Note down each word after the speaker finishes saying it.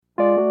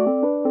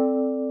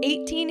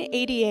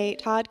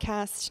1888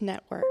 Podcast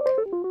Network.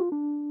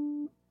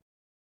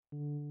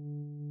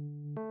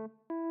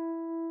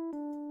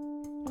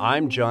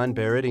 I'm John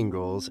Barrett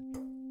Ingalls,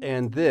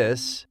 and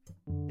this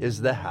is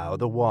The How,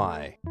 the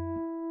Why,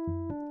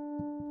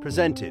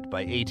 presented by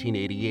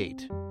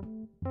 1888.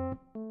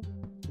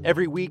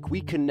 Every week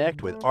we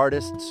connect with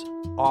artists,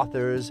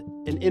 authors,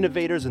 and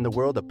innovators in the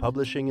world of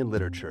publishing and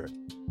literature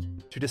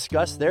to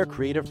discuss their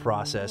creative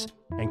process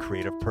and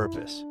creative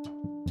purpose,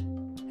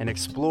 and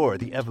explore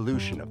the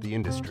evolution of the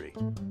industry.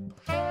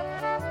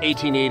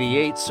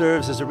 1888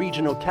 serves as a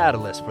regional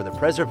catalyst for the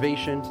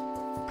preservation,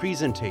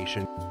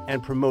 presentation,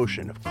 and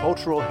promotion of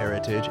cultural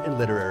heritage and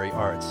literary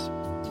arts.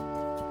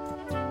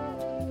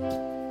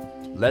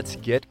 Let's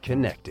get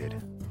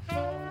connected.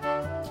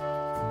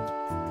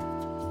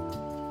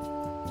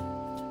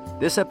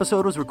 This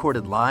episode was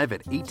recorded live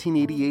at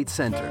 1888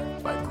 Center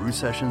by Brew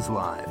Sessions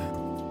Live.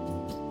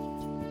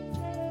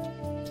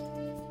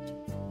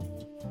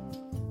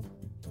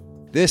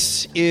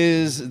 This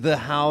is the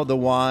How, the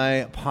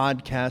Why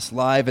podcast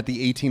live at the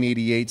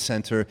 1888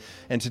 Center.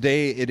 And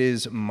today it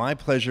is my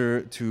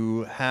pleasure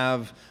to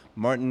have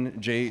Martin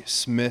J.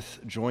 Smith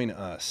join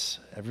us.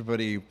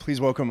 Everybody,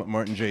 please welcome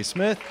Martin J.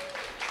 Smith.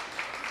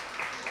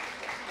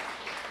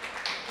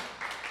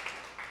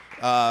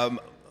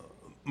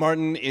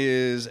 Martin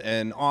is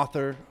an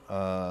author,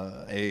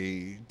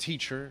 a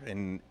teacher,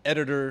 an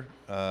editor,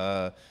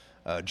 a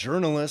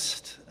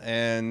journalist,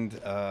 and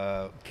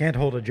can't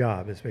hold a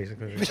job is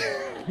basically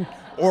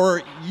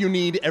or you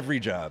need every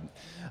job.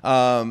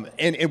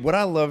 And what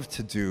I love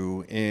to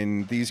do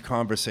in these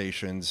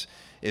conversations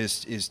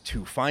is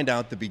to find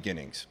out the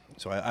beginnings.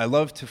 So I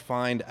love to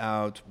find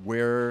out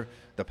where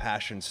the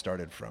passion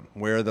started from,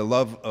 where the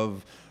love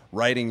of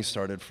writing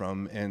started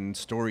from, and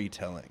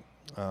storytelling.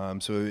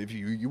 So if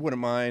you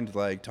wouldn't mind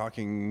like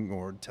talking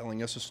or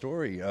telling us a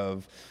story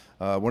of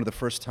one of the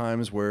first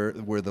times where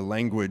the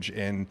language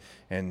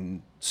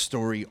and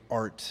story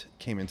art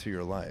came into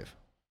your life.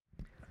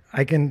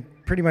 I can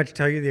pretty much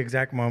tell you the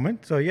exact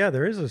moment. So yeah,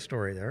 there is a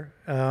story there.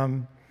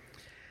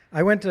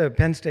 I went to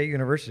Penn State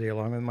University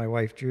along with my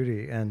wife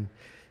Judy, and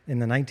in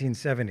the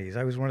 1970s,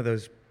 I was one of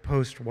those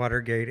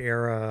post-Watergate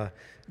era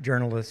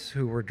journalists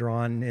who were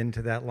drawn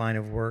into that line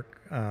of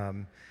work by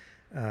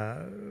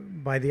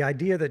the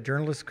idea that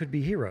journalists could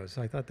be heroes.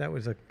 I thought that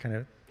was a kind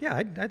of,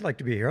 I'd like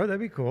to be a hero, that'd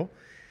be cool.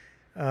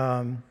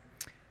 And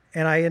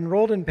I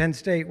enrolled in Penn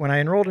State. When I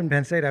enrolled in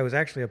Penn State, I was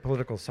actually a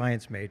political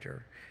science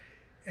major.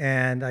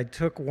 And I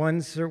took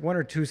one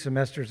or two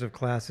semesters of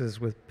classes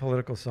with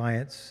political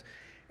science.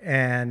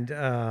 And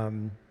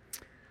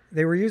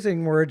they were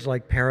using words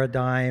like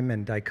paradigm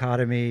and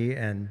dichotomy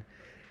and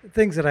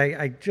things that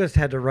I just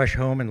had to rush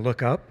home and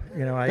look up.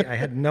 You know, I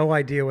had no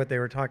idea what they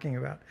were talking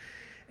about.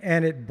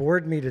 And it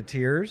bored me to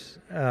tears.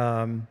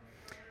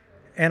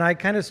 And I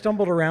kind of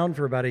stumbled around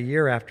for about a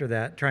year after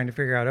that, trying to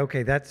figure out,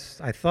 okay,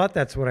 I thought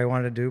that's what I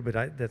wanted to do,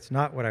 but that's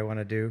not what I want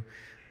to do.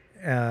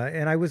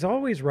 And I was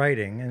always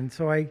writing, and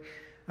so I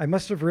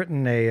must have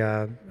written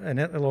a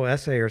little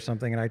essay or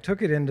something, and I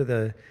took it into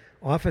the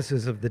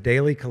offices of the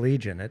Daily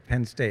Collegian at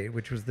Penn State,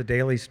 which was the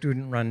daily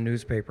student-run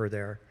newspaper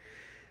there.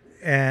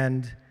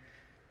 And,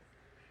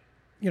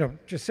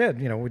 just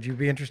said, would you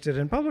be interested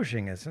in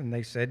publishing this? And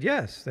they said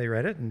yes. They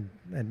read it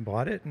and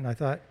bought it, and I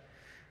thought,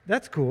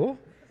 that's cool.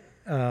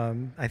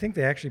 I think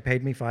they actually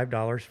paid me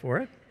 $5 for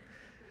it.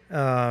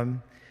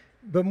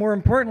 But more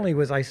importantly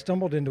was I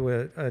stumbled into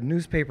a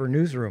newspaper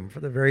newsroom for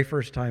the very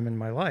first time in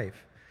my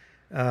life.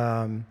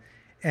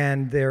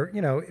 And there,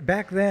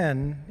 back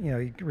then,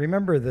 you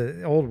remember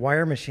the old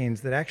wire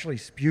machines that actually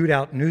spewed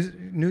out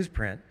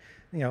newsprint,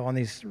 on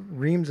these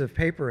reams of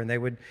paper, and they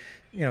would,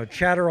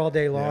 chatter all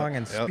day long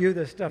and spew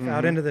this stuff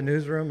out into the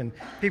newsroom, and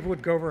people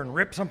would go over and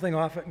rip something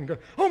off it and go,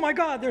 oh my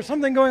God, there's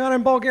something going on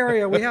in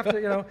Bulgaria. We have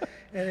to,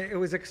 and it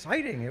was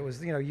exciting. It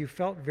was, you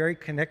felt very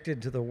connected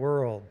to the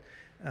world.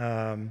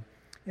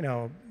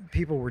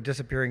 People were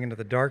disappearing into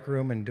the dark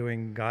room and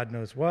doing God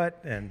knows what,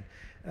 and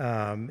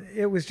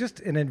it was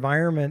just an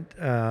environment,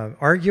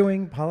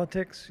 arguing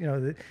politics.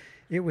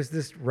 It was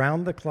this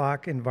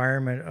round-the-clock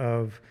environment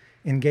of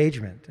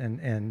engagement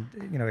and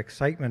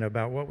excitement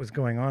about what was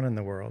going on in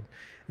the world.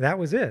 That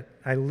was it.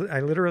 I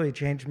literally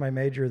changed my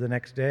major the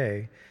next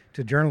day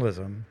to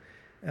journalism,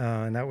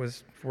 and that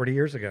was 40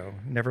 years ago.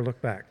 Never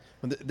looked back.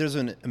 Well, there's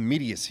an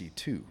immediacy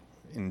too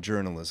in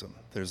journalism.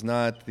 There's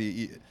not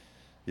you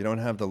don't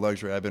have the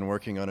luxury. I've been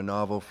working on a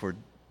novel for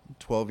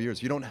 12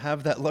 years. You don't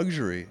have that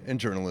luxury in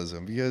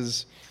journalism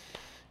because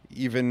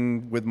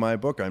even with my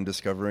book, I'm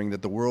discovering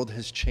that the world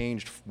has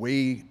changed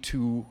way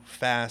too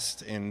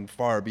fast and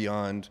far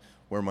beyond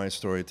where my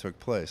story took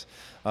place.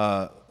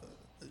 So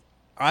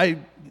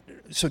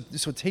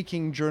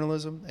taking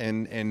journalism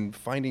and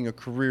finding a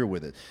career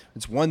with it,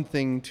 it's one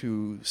thing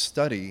to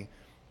study.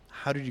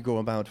 How did you go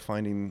about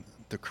finding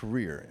the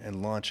career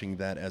and launching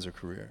that as a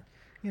career?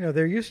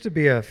 There used to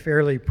be a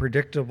fairly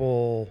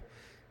predictable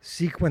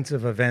sequence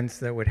of events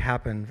that would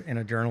happen in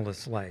a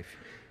journalist's life.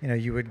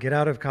 You would get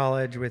out of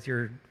college with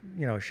your,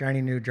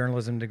 shiny new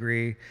journalism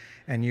degree,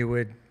 and you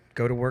would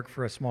go to work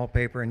for a small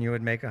paper and you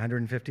would make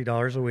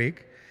 $150 a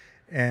week,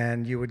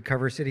 and you would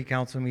cover city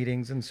council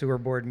meetings and sewer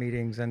board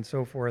meetings and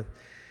so forth.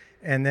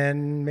 And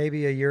then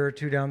maybe a year or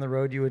two down the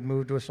road, you would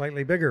move to a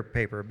slightly bigger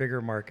paper, a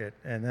bigger market.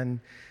 And then,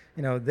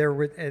 there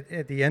were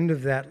at the end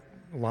of that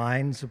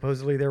line,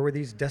 supposedly there were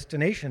these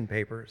destination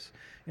papers,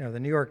 the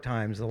New York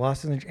Times, the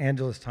Los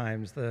Angeles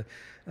Times, the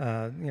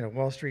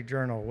Wall Street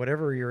Journal,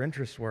 whatever your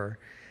interests were.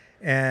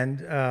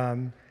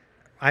 And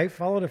I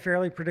followed a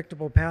fairly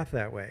predictable path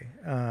that way,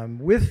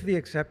 with the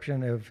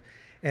exception of,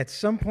 at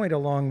some point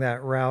along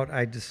that route,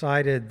 I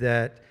decided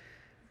that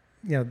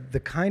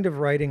the kind of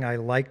writing I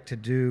liked to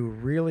do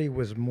really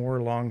was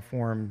more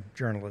long-form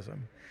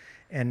journalism,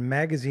 and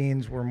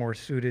magazines were more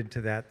suited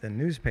to that than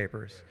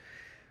newspapers.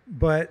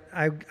 But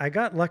I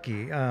got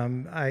lucky.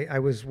 I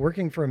was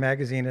working for a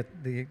magazine at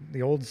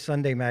the old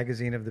Sunday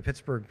magazine of the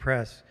Pittsburgh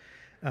Press,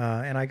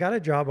 and I got a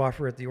job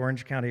offer at the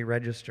Orange County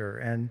Register,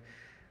 and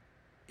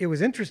it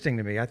was interesting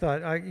to me. I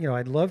thought,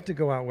 I'd love to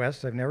go out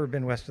west. I've never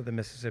been west of the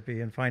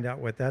Mississippi and find out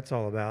what that's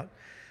all about.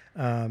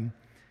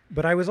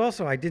 But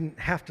I didn't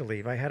have to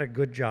leave. I had a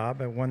good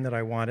job, one that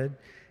I wanted.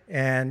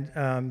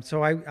 And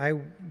so I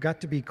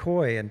got to be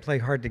coy and play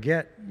hard to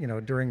get,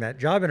 during that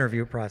job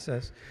interview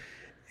process.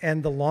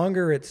 And the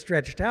longer it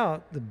stretched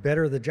out, the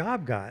better the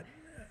job got.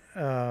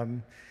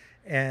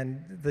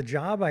 And the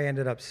job I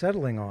ended up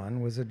settling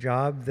on was a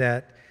job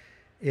that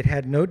it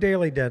had no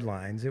daily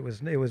deadlines.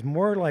 It was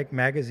more like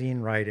magazine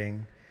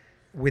writing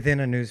within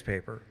a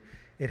newspaper.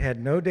 It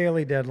had no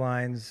daily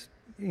deadlines,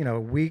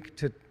 week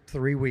to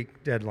 3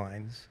 week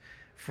deadlines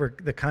for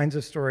the kinds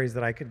of stories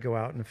that I could go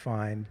out and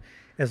find.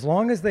 As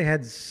long as they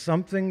had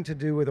something to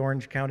do with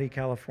Orange County,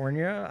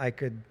 California, I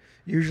could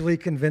usually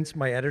convince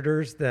my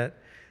editors that,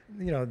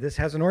 this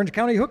has an Orange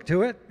County hook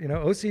to it.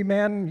 O.C.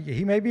 Mann,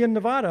 he may be in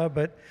Nevada,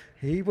 but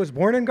he was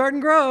born in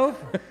Garden Grove.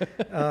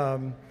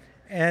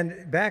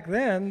 And back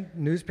then,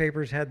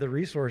 newspapers had the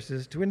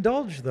resources to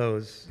indulge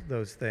those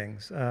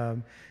things.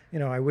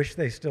 I wish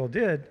they still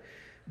did.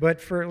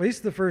 But for at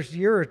least the first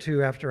year or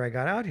two after I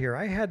got out here,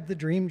 I had the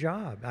dream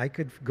job. I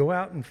could go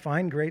out and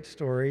find great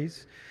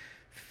stories,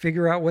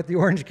 figure out what the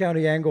Orange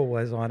County angle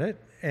was on it,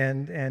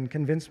 and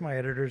convince my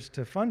editors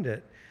to fund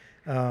it.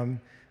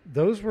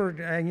 Those were,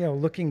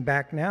 looking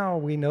back now,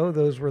 we know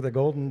those were the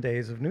golden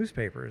days of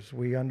newspapers.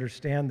 We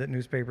understand that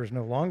newspapers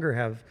no longer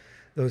have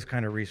those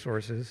kind of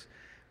resources,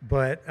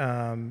 but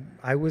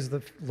I was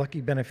the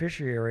lucky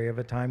beneficiary of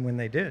a time when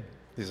they did.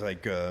 These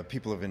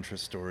people of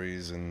interest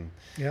stories, and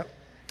yep.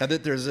 Now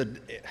that there's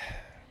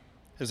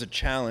a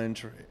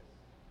challenge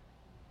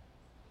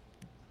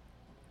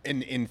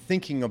in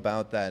thinking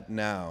about that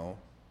now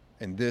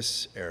in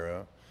this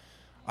era.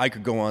 I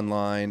could go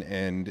online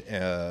and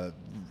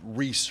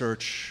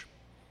research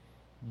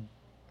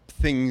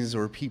things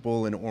or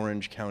people in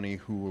Orange County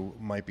who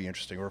might be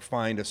interesting, or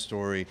find a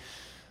story.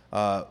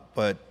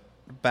 But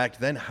back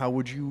then, how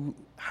would you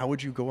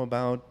go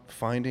about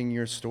finding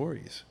your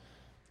stories?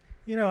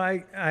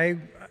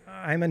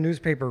 I'm a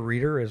newspaper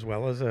reader as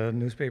well as a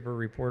newspaper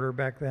reporter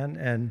back then,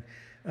 and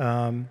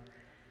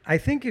I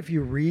think if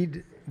you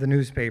read the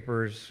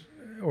newspapers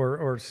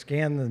or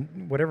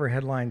scan whatever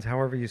headlines,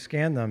 however you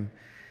scan them,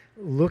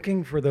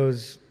 looking for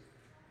those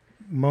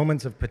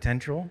moments of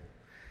potential.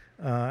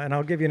 And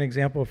I'll give you an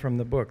example from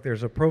the book.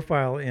 There's a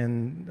profile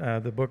in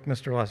the book,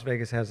 Mr. Las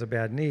Vegas Has a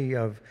Bad Knee,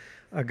 of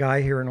a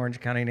guy here in Orange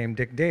County named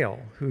Dick Dale,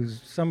 who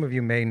some of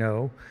you may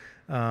know,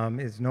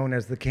 is known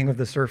as the king of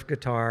the surf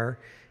guitar.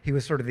 He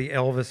was sort of the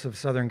Elvis of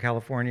Southern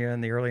California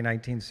in the early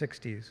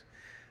 1960s.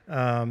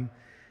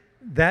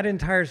 That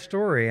entire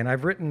story, and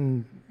I've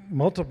written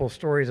multiple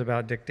stories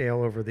about Dick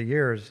Dale over the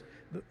years.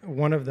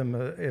 One of them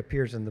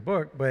appears in the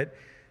book, but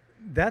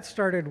that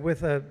started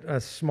with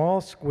a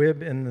small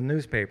squib in the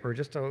newspaper,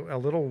 just a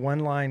little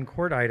one-line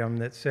court item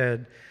that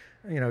said,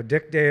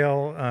 Dick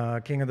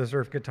Dale, king of the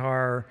surf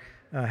guitar,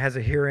 has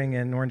a hearing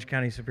in Orange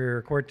County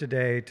Superior Court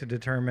today to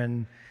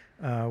determine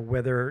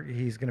whether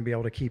he's going to be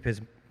able to keep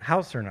his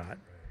house or not.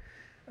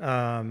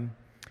 I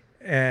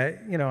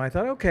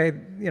thought, okay,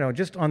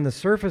 just on the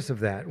surface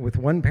of that, with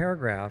one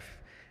paragraph,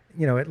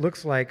 it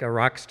looks like a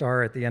rock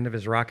star at the end of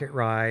his rocket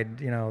ride.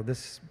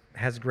 This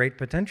has great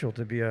potential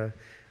to be a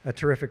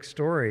terrific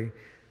story.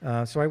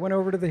 So I went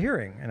over to the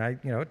hearing, and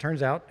it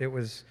turns out it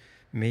was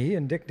me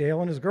and Dick Dale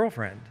and his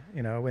girlfriend,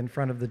 in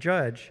front of the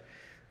judge.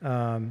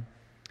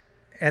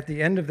 At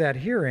the end of that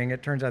hearing,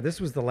 it turns out this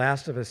was the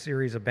last of a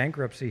series of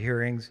bankruptcy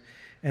hearings,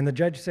 and the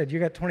judge said, you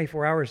got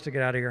 24 hours to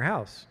get out of your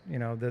house.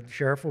 The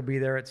sheriff will be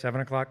there at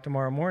 7 o'clock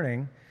tomorrow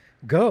morning.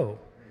 Go,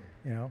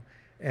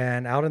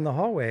 And out in the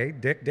hallway,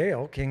 Dick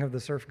Dale, king of the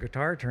surf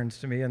guitar, turns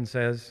to me and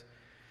says,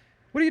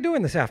 what are you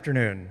doing this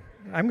afternoon?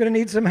 I'm going to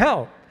need some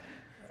help.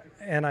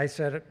 And I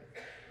said,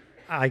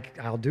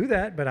 I'll do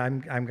that, but I'm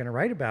going to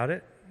write about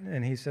it.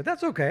 And he said,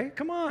 that's okay,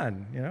 come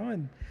on,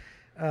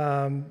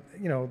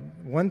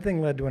 one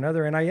thing led to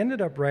another, and I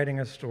ended up writing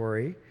a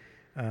story,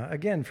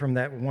 again, from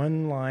that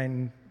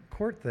one-line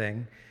court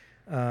thing.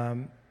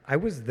 I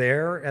was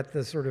there at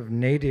the sort of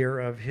nadir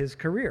of his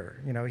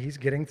career. He's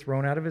getting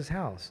thrown out of his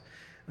house.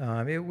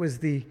 It was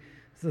the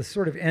the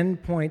sort of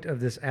end point of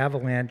this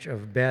avalanche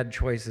of bad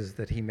choices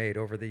that he made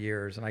over the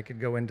years. And I could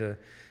go into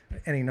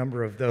any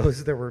number of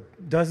those. There were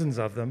dozens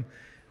of them.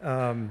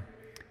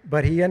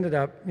 But he ended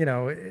up,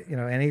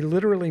 and he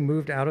literally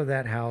moved out of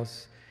that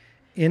house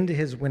into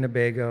his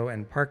Winnebago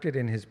and parked it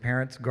in his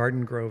parents'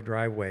 Garden Grove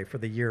driveway for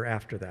the year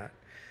after that.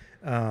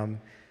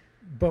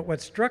 But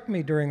what struck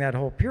me during that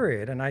whole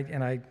period, and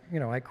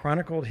I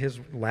chronicled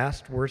his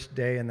last worst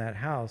day in that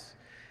house,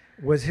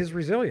 was his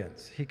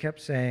resilience. He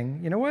kept saying,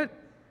 you know what,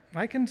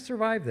 I can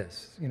survive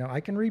this. I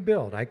can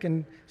rebuild. I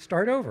can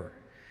start over.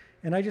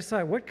 And I just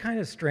thought, what kind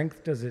of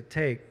strength does it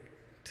take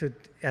to,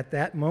 at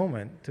that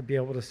moment, to be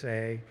able to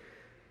say,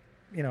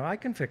 I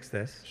can fix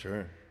this.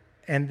 Sure.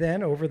 And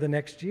then over the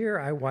next year,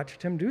 I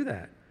watched him do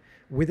that.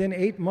 Within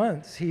 8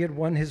 months, he had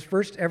won his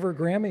first ever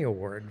Grammy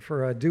Award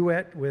for a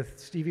duet with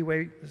Stevie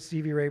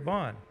Ray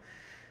Vaughan.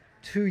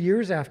 2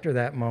 years after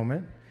that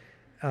moment,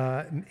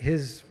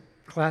 his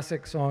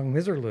classic song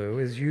Miserlou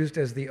is used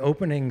as the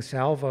opening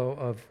salvo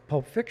of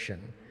Pulp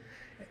Fiction.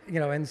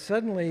 And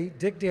suddenly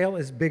Dick Dale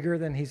is bigger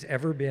than he's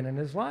ever been in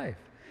his life.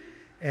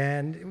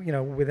 And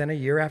within a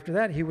year after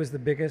that, he was the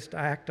biggest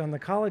act on the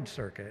college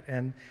circuit.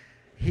 And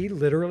he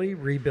literally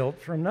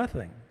rebuilt from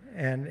nothing.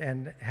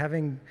 And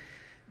having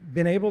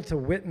been able to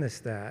witness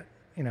that,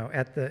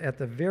 at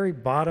the very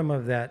bottom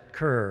of that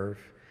curve,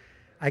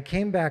 I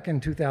came back in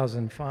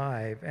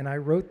 2005 and I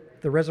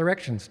wrote the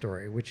Resurrection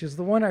story, which is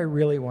the one I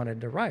really wanted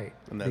to write.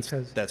 And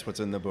that's what's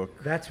in the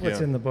book. That's what's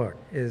in the book,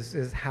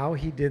 is how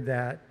he did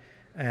that,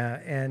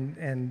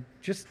 and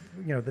just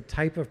the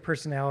type of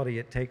personality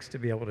it takes to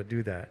be able to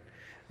do that.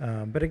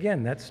 But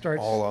again, that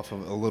starts all off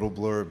of a little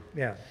blurb.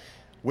 Yeah.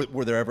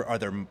 Are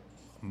there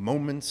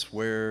moments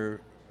where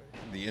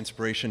the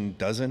inspiration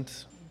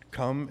doesn't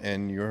come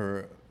and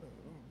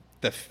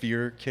the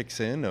fear kicks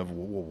in of,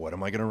 well, what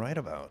am I going to write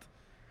about?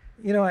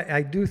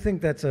 I do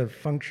think that's a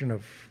function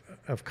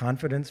of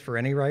confidence for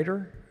any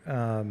writer.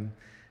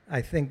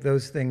 I think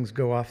those things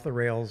go off the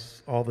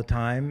rails all the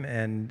time,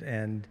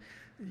 and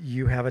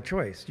you have a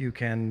choice. You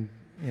can,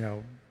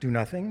 do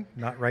nothing,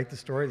 not write the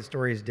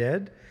story is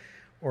dead,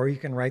 or you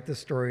can write the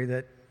story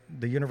that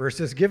the universe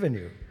has given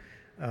you.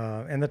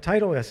 And the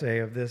title essay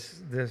of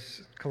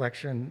this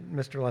collection,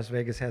 Mr. Las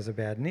Vegas Has a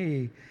Bad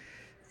Knee,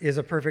 is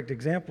a perfect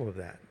example of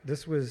that.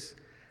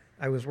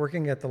 I was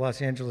working at the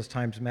Los Angeles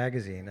Times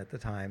Magazine at the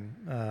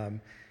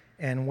time,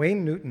 and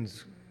Wayne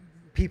Newton's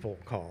people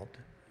called,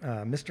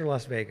 Mr.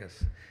 Las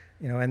Vegas,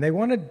 and they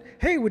wanted,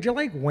 hey, would you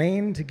like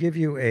Wayne to give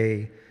you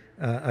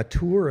a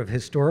tour of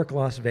historic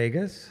Las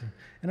Vegas?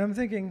 And I'm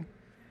thinking,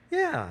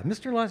 yeah,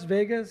 Mr. Las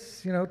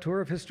Vegas,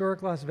 tour of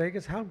historic Las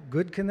Vegas, how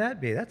good can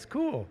that be? That's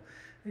cool.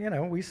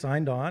 We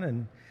signed on,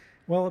 and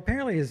well,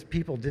 apparently his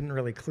people didn't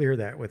really clear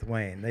that with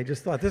Wayne. They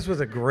just thought this was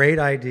a great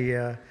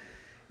idea,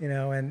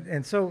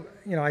 and so,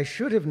 I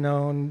should have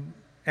known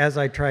as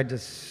I tried to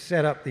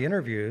set up the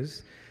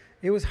interviews,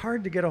 it was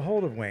hard to get a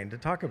hold of Wayne to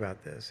talk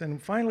about this.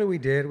 And finally we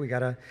did. We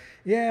got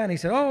and he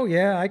said, oh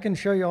yeah, I can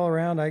show you all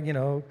around.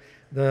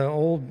 The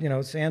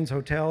old, Sands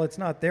Hotel, it's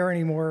not there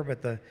anymore,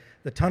 but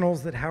the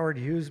tunnels that Howard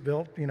Hughes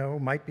built,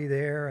 might be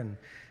there. And,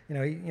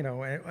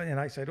 and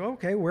I said,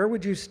 okay, where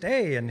would you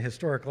stay in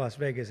historic Las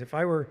Vegas? If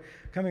I were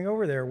coming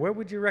over there, what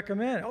would you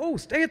recommend? Oh,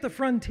 stay at the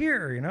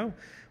Frontier,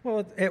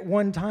 Well, at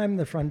one time,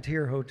 the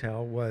Frontier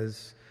Hotel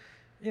was,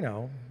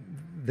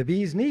 the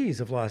bee's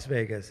knees of Las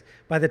Vegas.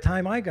 By the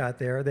time I got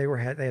there, they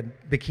had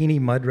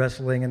bikini mud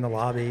wrestling in the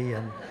lobby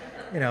and,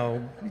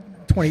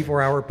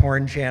 24-hour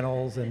porn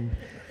channels and,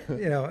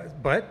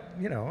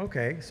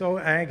 okay. So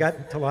I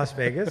got to Las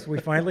Vegas. We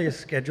finally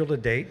scheduled a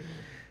date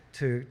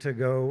to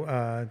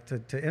go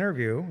to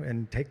interview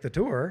and take the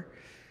tour.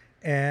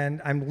 And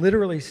I'm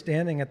literally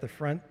standing at the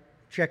front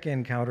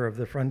check-in counter of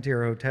the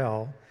Frontier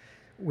Hotel,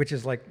 which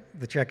is like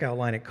the checkout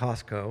line at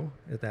Costco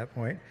at that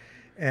point.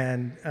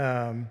 And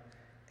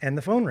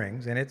the phone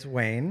rings, and it's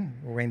Wayne.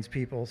 Wayne's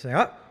people say,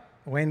 oh,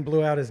 Wayne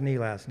blew out his knee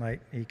last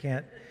night. He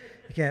can't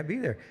be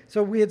there.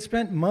 So we had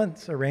spent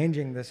months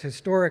arranging this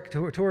historic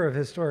tour of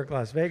historic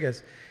Las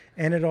Vegas,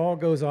 and it all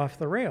goes off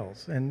the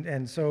rails.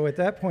 And so at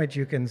that point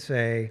you can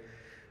say,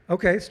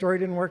 okay, story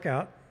didn't work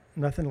out,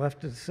 nothing left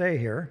to say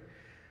here.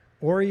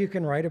 Or you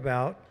can write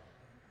about,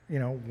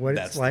 what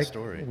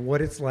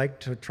it's like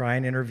to try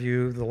and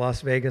interview the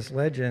Las Vegas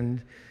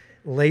legend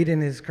late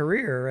in his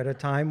career at a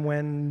time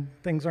when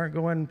things aren't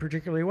going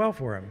particularly well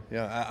for him.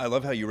 Yeah, I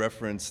love how you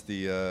reference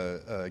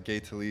the Gay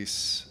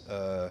Talese,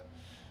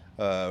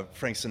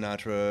 Frank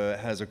Sinatra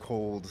Has a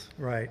Cold.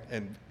 Right.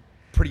 And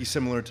pretty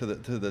similar to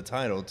the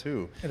title,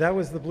 too. That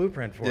was the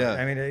blueprint for yeah. it.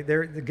 I mean,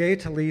 the Gay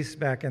Talese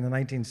back in the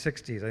 1960s,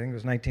 I think it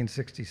was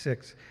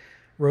 1966,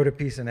 wrote a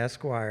piece in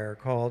Esquire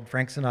called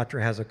Frank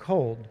Sinatra Has a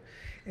Cold.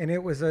 And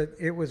it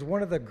was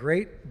one of the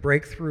great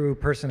breakthrough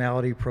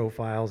personality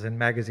profiles in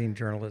magazine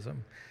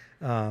journalism.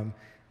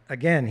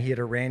 Again, he had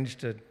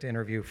arranged to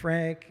interview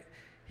Frank.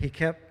 He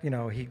kept,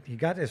 he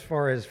got as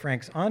far as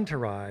Frank's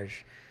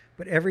entourage,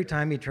 but every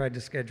time he tried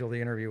to schedule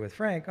the interview with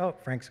Frank, oh,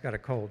 Frank's got a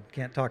cold,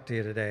 can't talk to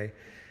you today.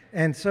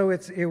 And so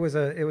it was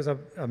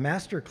a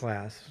master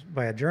class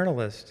by a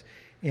journalist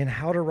in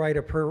how to write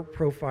a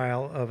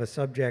profile of a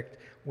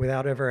subject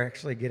without ever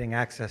actually getting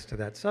access to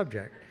that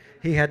subject.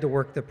 He had to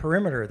work the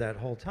perimeter that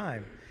whole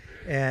time.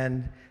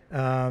 And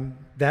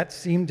that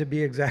seemed to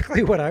be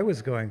exactly what I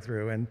was going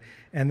through.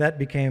 And that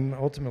became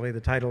ultimately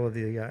the title of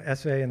the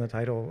essay and the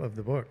title of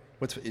the book.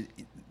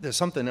 There's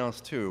something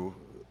else, too,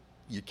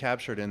 you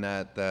captured in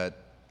that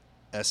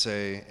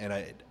essay, and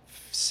I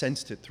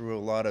sensed it through a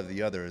lot of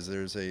the others.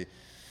 There's a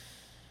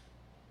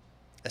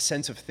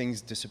sense of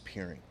things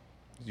disappearing.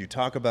 You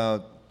talk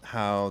about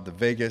how the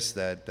Vegas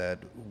that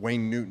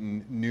Wayne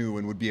Newton knew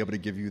and would be able to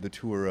give you the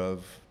tour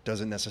of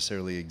doesn't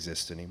necessarily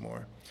exist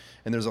anymore.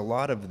 And there's a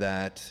lot of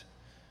that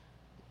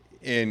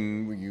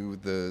in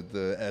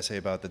the essay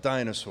about the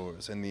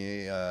dinosaurs and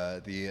the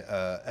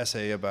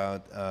essay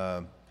about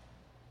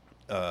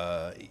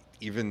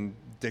even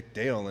Dick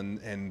Dale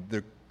and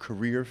the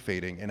career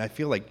fading. And I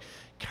feel like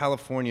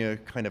California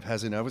kind of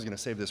has, and I was going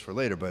to save this for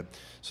later, but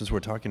since we're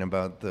talking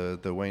about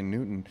the Wayne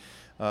Newton,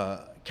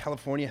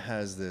 California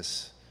has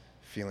this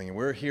feeling, and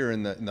we're here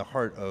in the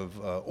heart of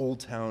Old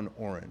Town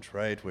Orange,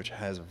 right, which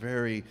has a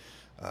very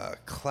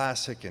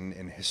classic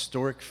and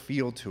historic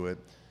feel to it,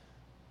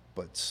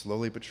 but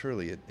slowly but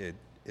surely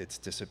it's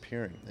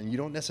disappearing. And you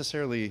don't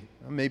necessarily,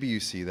 maybe you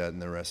see that in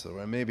the rest of the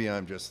world. Maybe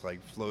I'm just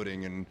like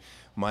floating in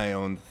my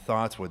own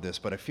thoughts with this,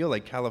 but I feel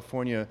like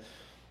California,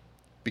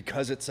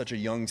 because it's such a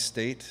young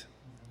state,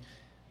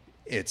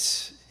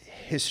 its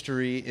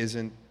history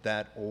isn't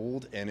that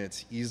old and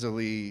it's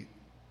easily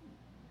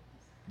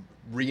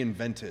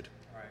reinvented.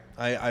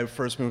 Right. I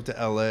first moved to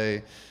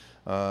LA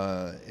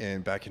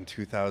back in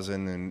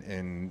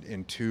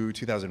 2002,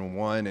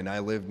 2001, and I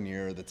lived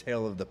near the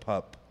Tail of the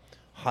Pup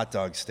hot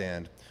dog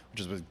stand,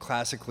 which was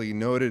classically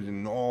noted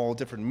in all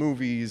different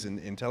movies and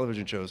in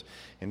television shows.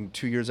 And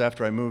 2 years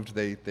after I moved,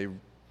 they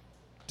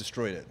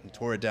destroyed it and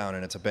tore it down,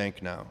 and it's a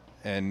bank now.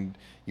 And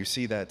you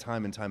see that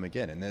time and time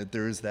again, and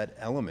there is that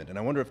element. And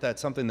I wonder if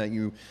that's something that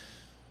you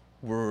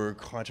were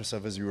conscious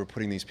of as you were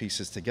putting these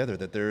pieces together,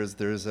 that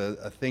there's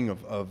a thing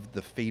of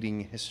the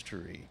fading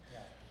history.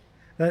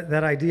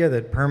 That idea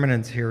that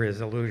permanence here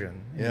is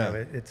illusion. You yeah.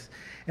 know,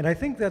 and I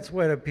think that's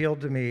what appealed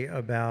to me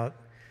about,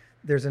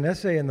 there's an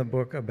essay in the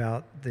book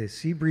about the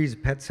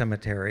Seabreeze Pet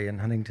Cemetery in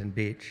Huntington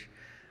Beach.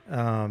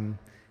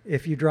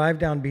 If you drive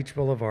down Beach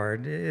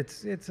Boulevard,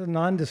 it's a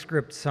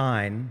nondescript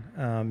sign,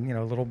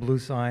 a little blue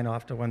sign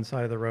off to one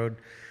side of the road,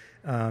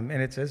 and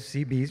it says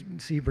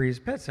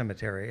Seabreeze Pet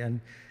Cemetery.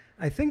 And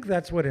I think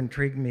that's what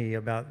intrigued me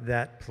about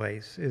that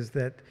place, is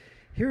that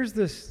here's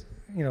this,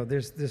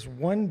 there's this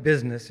one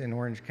business in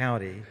Orange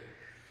County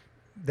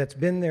that's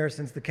been there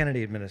since the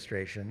Kennedy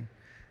administration,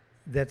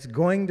 that's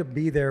going to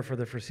be there for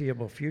the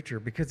foreseeable future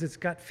because it's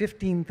got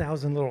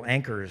 15,000 little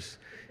anchors,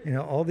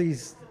 all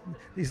these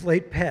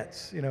late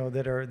pets,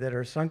 that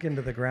are sunk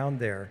into the ground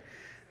there,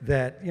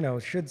 that,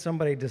 should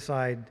somebody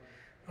decide,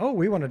 oh,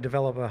 we want to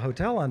develop a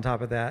hotel on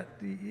top of that,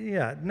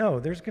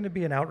 there's going to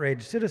be an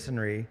outraged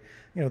citizenry,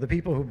 the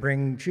people who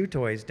bring chew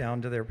toys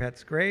down to their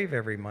pet's grave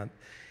every month.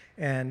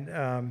 And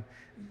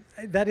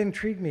that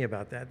intrigued me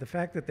about that, the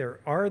fact that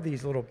there are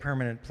these little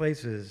permanent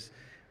places,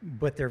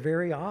 but they're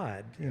very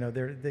odd.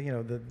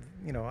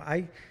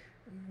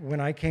 When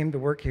I came to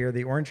work here,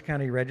 the Orange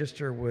County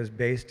Register was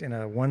based in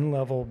a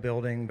one-level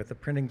building with a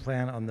printing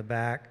plant on the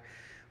back.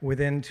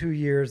 Within 2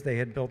 years, they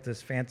had built this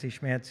fancy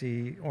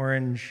schmancy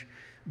orange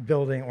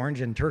building,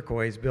 orange and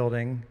turquoise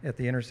building at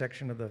the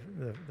intersection of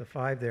the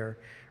 5 there,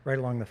 right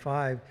along the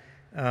 5.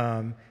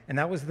 And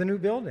that was the new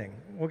building.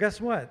 Well,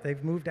 guess what?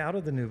 They've moved out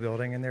of the new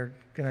building, and they're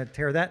going to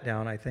tear that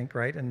down, I think,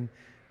 right, and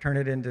turn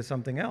it into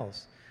something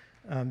else.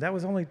 That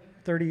was only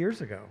 30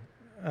 years ago.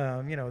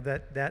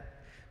 That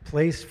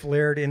place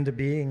flared into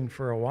being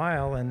for a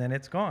while, and then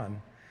it's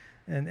gone.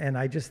 And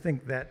I just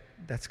think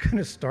that's kind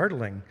of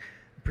startling,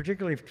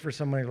 particularly for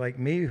somebody like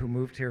me who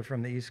moved here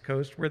from the East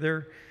Coast, where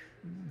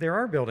there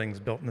are buildings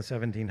built in the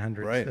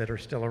 1700s right. that are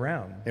still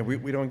around. And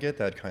we don't get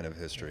that kind of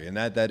history. And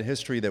that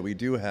history that we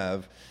do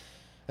have,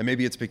 and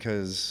maybe it's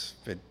because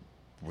it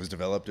was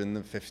developed in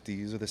the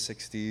 50s or the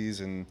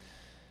 60s, and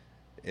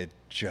it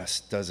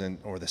just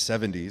doesn't, or the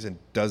 70s, and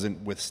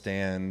doesn't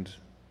withstand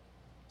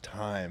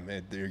time.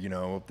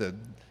 The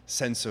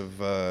sense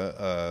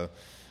of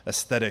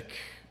aesthetic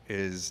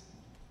is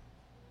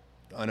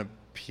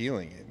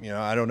unappealing.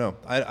 I don't know.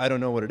 I don't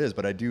know what it is,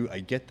 but I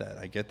get that.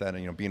 I get that.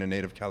 And, being a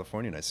native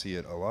Californian, I see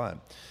it a lot.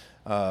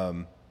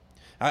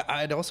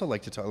 I'd also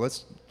like to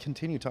let's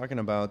continue talking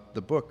about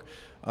the book.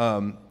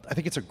 I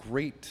think it's a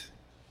great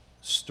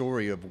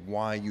story of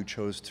why you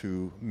chose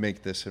to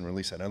make this and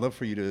release it. I'd love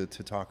for you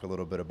to talk a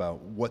little bit about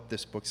what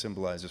this book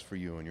symbolizes for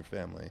you and your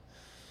family.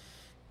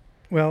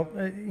 Well,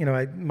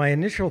 my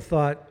initial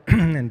thought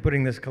in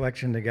putting this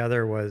collection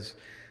together was,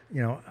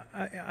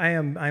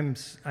 I'm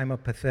a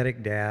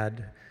pathetic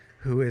dad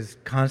who is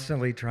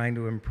constantly trying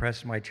to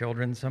impress my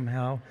children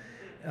somehow,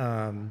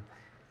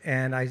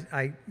 and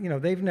I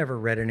they've never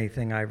read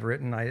anything I've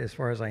written, as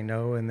far as I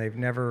know, and they've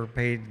never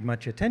paid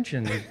much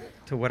attention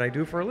to what I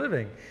do for a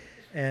living,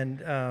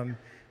 and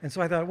And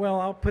so I thought, well,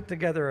 I'll put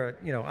together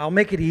I'll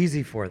make it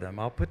easy for them.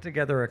 I'll put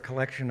together a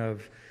collection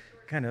of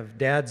kind of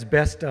Dad's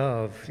best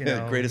of,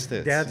 greatest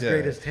hits. Dad's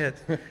greatest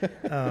hits.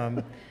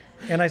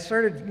 And I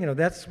started,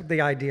 that's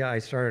the idea I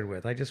started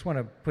with. I just want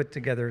to put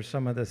together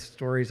some of the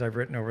stories I've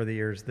written over the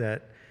years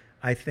that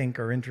I think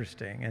are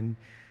interesting. And,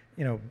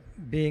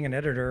 being an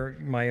editor,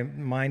 my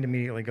mind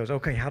immediately goes,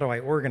 okay, how do I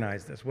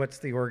organize this? What's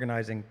the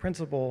organizing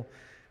principle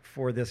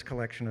for this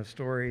collection of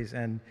stories?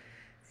 And,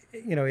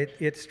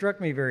 it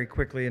struck me very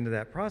quickly into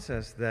that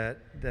process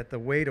that the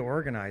way to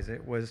organize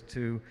it was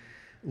to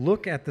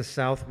look at the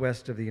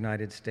Southwest of the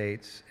United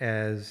States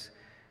as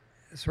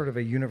sort of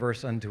a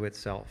universe unto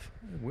itself,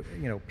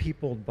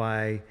 peopled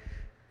by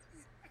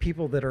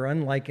people that are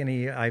unlike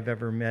any I've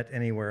ever met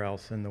anywhere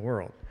else in the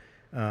world.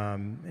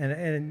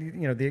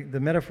 The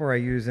metaphor I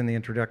use in the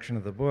introduction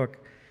of the book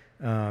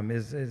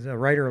is a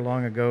writer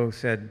long ago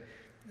said,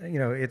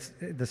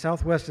 the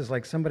Southwest is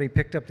like somebody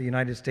picked up the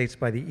United States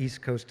by the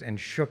East Coast and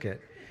shook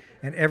it,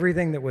 and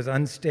everything that was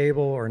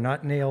unstable or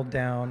not nailed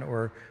down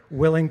or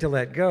willing to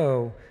let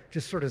go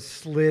just sort of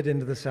slid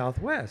into the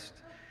Southwest.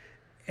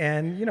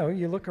 And,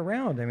 you look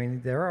around,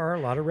 there are a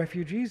lot of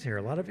refugees here,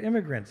 a lot of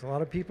immigrants, a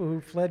lot of people who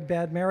fled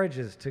bad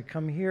marriages to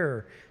come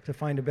here to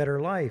find a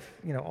better life,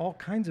 all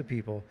kinds of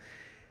people.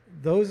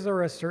 Those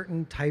are a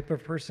certain type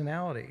of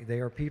personality. They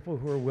are people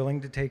who are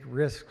willing to take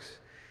risks.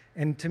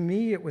 And to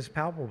me, it was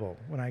palpable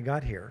when I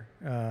got here.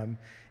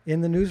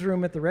 In the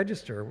newsroom at the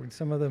Register, when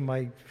some of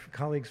my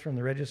colleagues from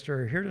the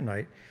Register are here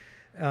tonight,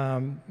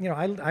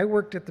 I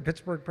worked at the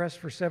Pittsburgh Press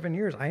for 7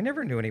 years. I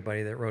never knew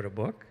anybody that wrote a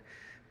book.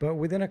 But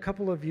within a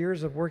couple of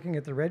years of working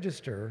at the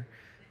Register,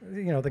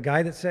 the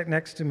guy that sat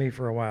next to me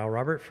for a while,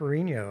 Robert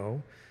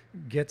Ferrigno,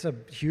 gets a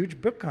huge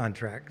book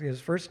contract,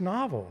 his first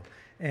novel.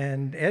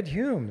 And Ed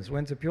Humes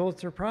wins a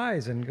Pulitzer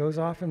Prize and goes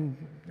off and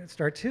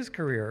starts his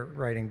career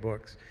writing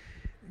books.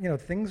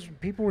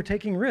 People were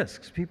taking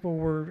risks. People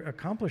were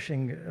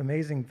accomplishing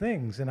amazing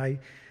things. And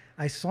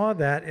I saw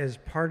that as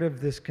part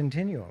of this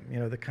continuum.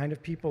 The kind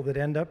of people that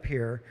end up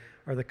here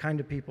are the kind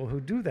of people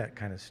who do that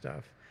kind of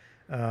stuff.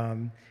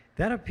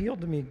 That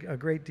appealed to me a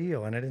great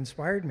deal, and it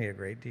inspired me a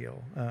great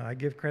deal. I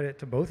give credit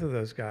to both of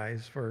those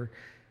guys for,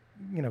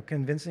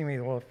 convincing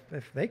me, well,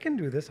 if they can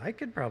do this, I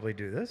could probably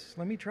do this.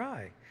 Let me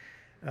try.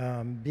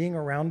 Being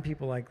around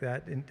people like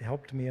that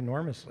helped me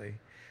enormously.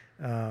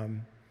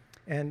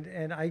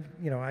 And I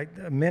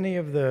many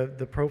of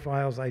the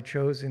profiles I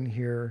chose in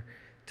here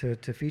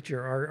to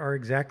feature are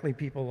exactly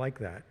people like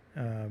that.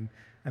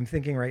 I'm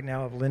thinking right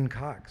now of Lynn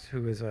Cox,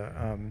 who is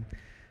a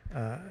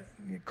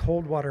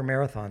cold water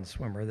marathon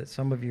swimmer that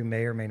some of you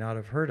may or may not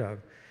have heard of.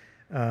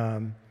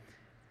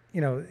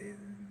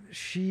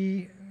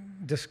 She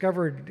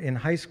discovered in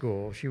high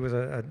school, she was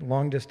a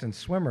long distance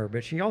swimmer,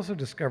 but she also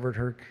discovered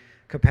her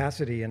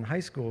capacity in high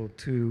school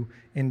to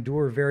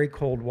endure very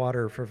cold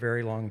water for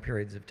very long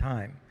periods of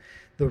time.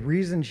 The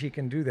reason she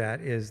can do that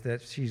is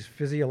that she's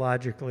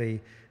physiologically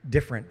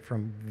different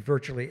from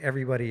virtually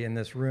everybody in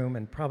this room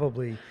and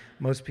probably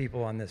most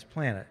people on this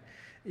planet.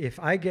 If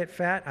I get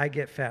fat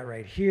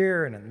right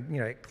here, and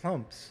it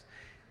clumps.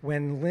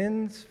 When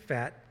Lynn's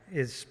fat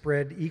is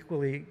spread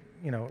equally,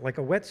 like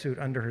a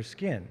wetsuit under her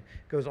skin,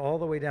 goes all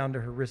the way down to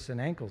her wrists and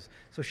ankles.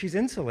 So she's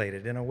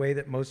insulated in a way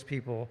that most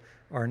people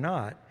are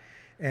not.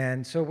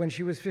 And so when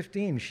she was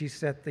 15, she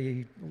set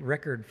the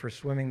record for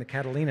swimming the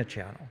Catalina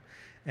Channel.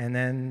 And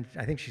then,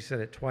 I think she said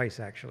it twice,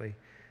 actually.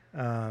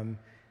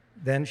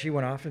 Then she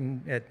went off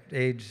at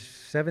age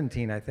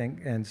 17, I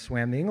think, and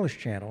swam the English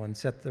Channel and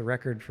set the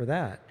record for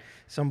that.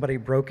 Somebody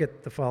broke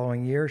it the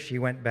following year. She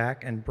went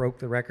back and broke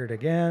the record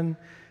again,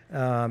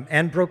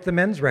 and broke the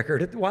men's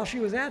record while she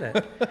was at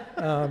it.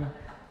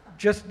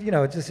 Just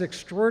this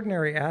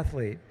extraordinary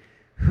athlete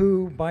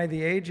who, by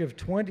the age of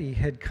 20,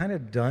 had kind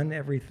of done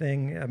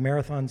everything a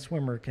marathon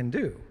swimmer can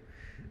do.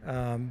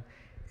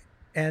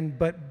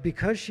 But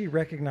because she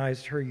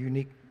recognized her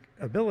unique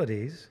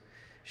abilities,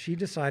 she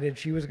decided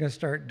she was going to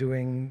start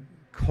doing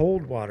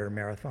cold water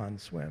marathon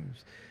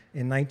swims.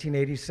 In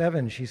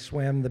 1987, she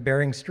swam the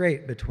Bering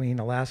Strait between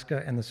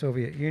Alaska and the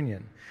Soviet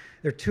Union.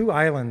 There are two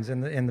islands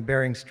in the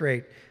Bering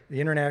Strait. The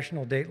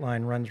international date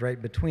line runs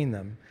right between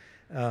them.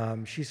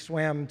 She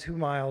swam 2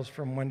 miles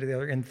from one to the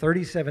other in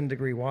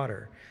 37-degree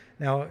water.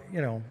 Now,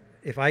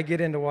 if I get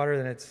into water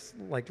and it's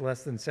like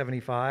less than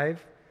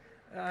 75,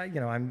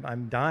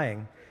 I'm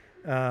dying.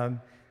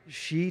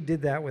 She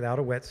did that without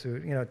a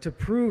wetsuit, to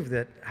prove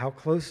that how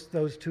close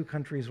those two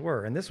countries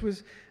were. And this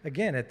was,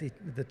 again, at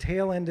the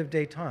tail end of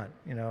détente,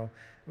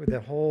 with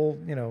the whole,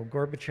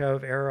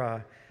 Gorbachev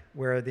era,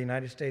 where the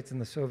United States and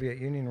the Soviet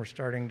Union were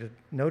starting to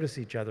notice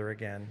each other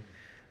again.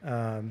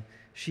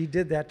 She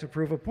did that to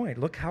prove a point.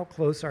 Look how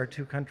close our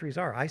two countries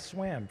are. I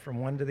swam from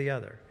one to the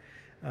other.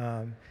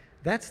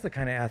 That's the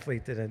kind of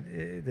athlete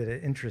that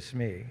interests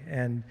me.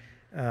 And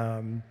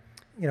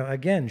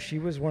again, she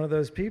was one of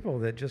those people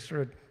that just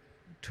sort of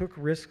took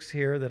risks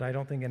here that I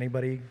don't think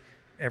anybody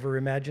ever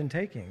imagined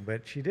taking,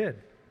 but she did.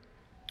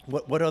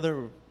 What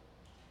other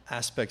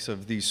aspects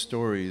of these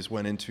stories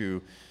went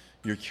into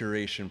your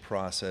curation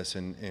process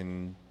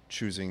in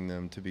choosing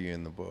them to be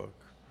in the book?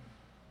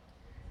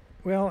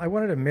 Well, I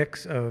wanted a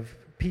mix of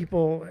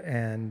people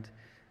and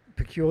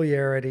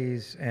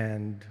peculiarities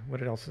and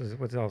what else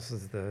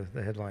is the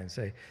headline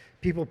say?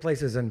 People,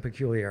 places, and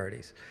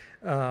peculiarities.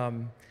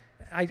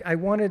 I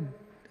wanted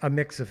a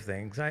mix of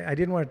things. I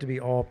didn't want it to be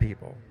all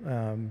people.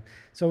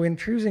 So in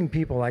choosing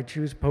people, I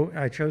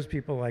chose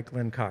people like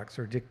Lynn Cox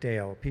or Dick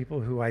Dale,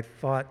 people who I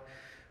thought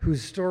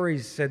whose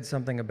stories said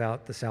something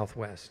about the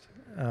Southwest.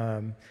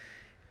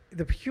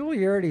 The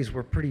peculiarities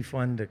were pretty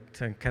fun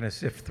to kind of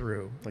sift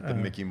through. Like the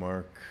Mickey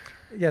Mark.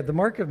 Yeah, the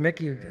Mark of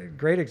Mickey,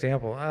 great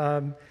example.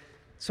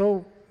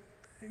 So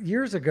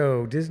years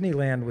ago,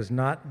 Disneyland was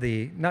not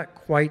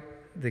quite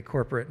the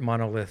corporate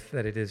monolith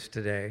that it is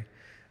today.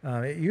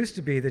 It used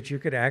to be that you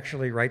could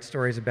actually write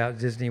stories about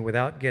Disney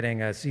without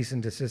getting a cease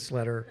and desist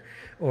letter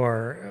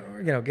or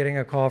getting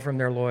a call from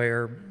their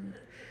lawyer.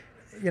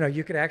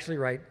 You could actually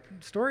write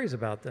stories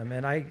about them.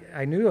 And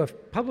I knew a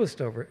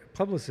publicist over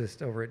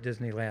at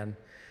Disneyland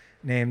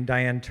named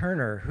Diane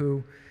Turner,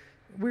 who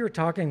we were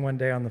talking one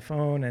day on the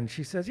phone, and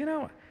she says,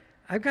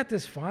 I've got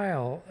this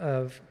file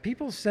of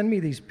people send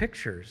me these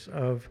pictures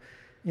of,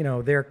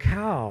 their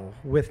cow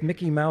with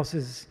Mickey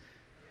Mouse's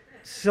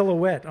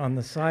silhouette on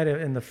the side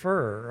in the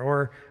fur,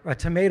 or a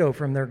tomato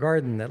from their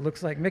garden that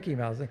looks like Mickey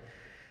Mouse.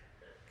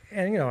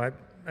 And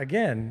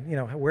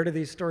where do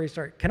these stories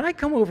start? Can I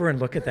come over and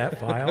look at that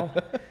file?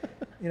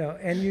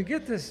 And you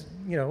get this,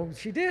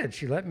 she did.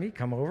 She let me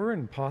come over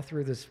and paw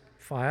through this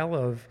file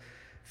of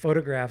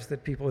photographs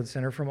that people had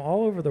sent her from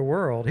all over the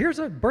world. Here's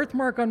a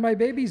birthmark on my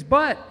baby's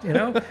butt,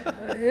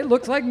 it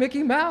looks like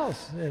Mickey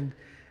Mouse. And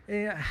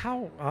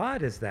how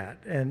odd is that?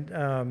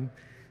 And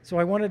so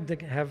I wanted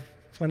to have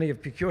plenty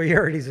of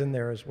peculiarities in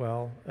there as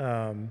well.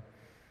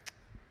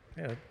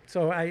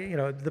 So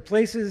the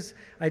places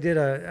I did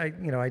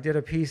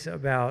a piece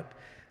about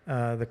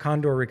the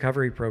Condor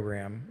Recovery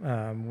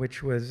Program,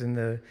 which was in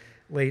the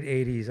late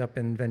 '80s up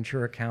in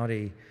Ventura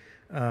County.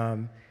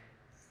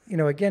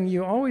 Again,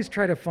 you always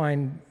try to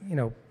find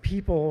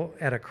people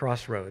at a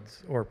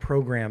crossroads or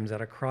programs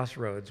at a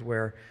crossroads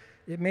where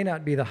it may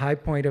not be the high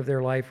point of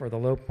their life or the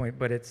low point,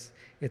 but it's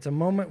a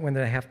moment when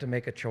they have to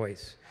make a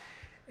choice.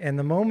 And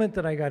the moment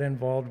that I got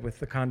involved with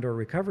the Condor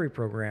Recovery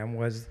Program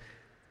was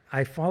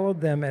I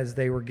followed them as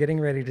they were getting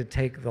ready to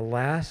take the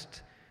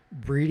last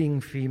breeding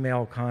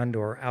female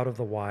condor out of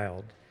the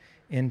wild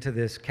into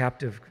this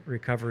captive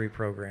recovery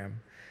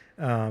program.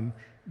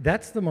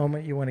 That's the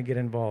moment you want to get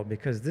involved,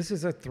 because this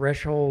is a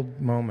threshold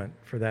moment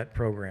for that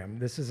program.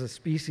 This is a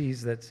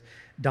species that's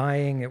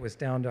dying. It was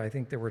down to, I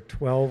think there were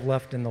 12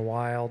 left in the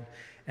wild,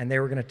 and they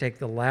were going to take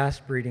the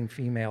last breeding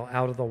female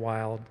out of the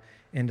wild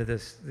into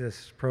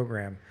this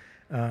program.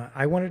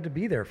 I wanted to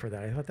be there for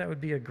that. I thought that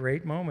would be a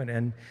great moment,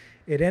 and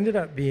it ended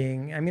up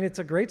being, it's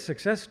a great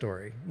success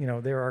story.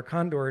 There are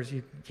condors,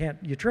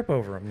 you trip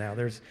over them now.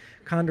 There's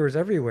condors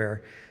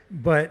everywhere.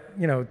 But,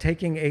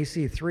 taking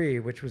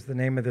AC3, which was the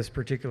name of this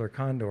particular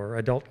condor,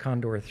 adult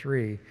condor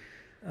 3,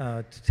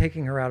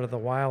 taking her out of the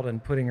wild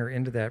and putting her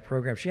into that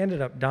program, she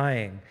ended up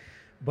dying,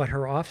 but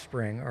her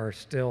offspring are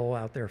still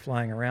out there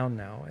flying around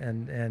now.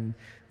 And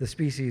the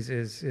species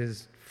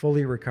is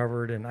fully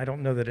recovered, and I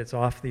don't know that it's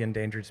off the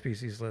endangered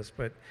species list,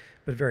 but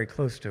very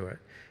close to it.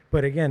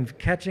 But again,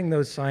 catching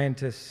those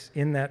scientists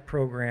in that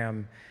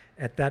program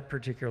at that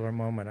particular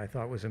moment, I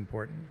thought was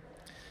important.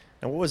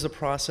 And what was the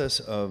process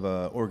of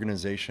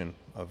organization,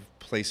 of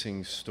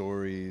placing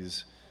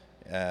stories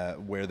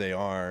where they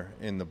are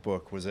in the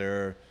book? What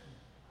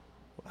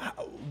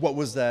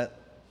was that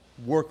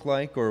work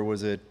like, or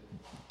did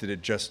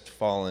it just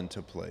fall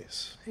into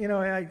place?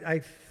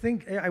 I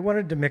think I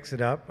wanted to mix it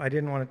up. I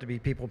didn't want it to be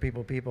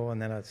people,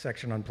 and then a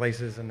section on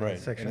places, and then a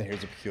section. And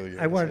here's a peculiar.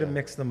 I wanted to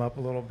mix them up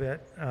a little bit.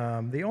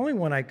 The only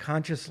one I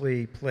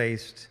consciously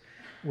placed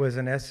was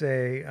an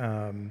essay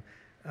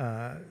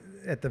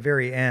at the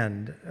very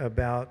end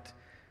about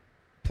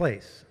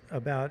place.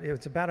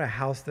 It's about a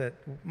house that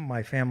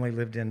my family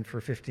lived in for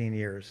 15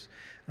 years.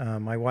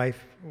 My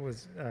wife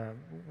was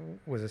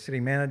a city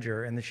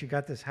manager, and she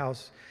got this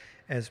house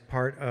as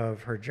part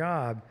of her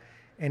job,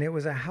 and it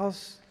was a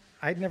house.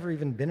 I'd never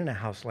even been in a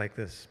house like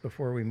this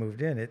before we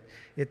moved in.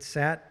 It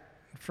sat,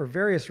 for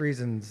various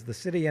reasons, the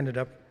city ended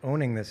up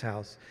owning this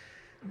house,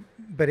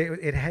 but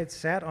it had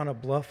sat on a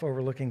bluff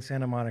overlooking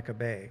Santa Monica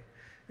Bay.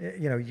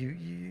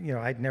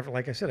 I'd never,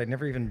 like I said, I'd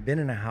never even been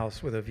in a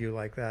house with a view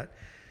like that.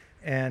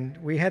 And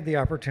we had the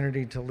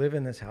opportunity to live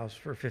in this house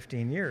for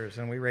 15 years,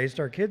 and we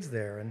raised our kids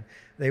there, and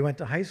they went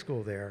to high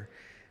school there.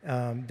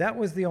 That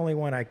was the only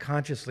one I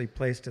consciously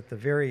placed at the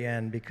very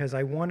end, because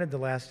I wanted the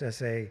last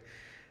essay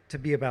to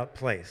be about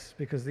place,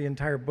 because the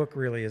entire book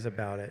really is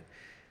about it.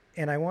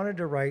 And I wanted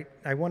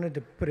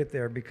to put it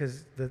there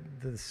because the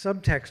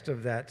subtext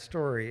of that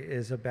story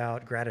is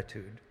about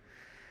gratitude.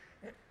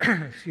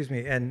 Excuse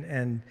me,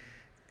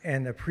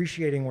 and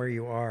appreciating where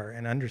you are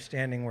and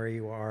understanding where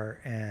you are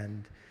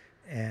and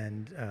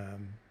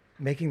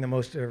making the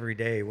most of every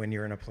day when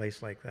you're in a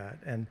place like that.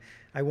 And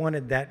I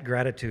wanted that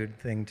gratitude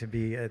thing to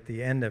be at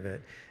the end of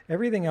it.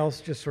 Everything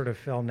else just sort of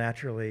fell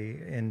naturally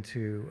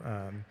into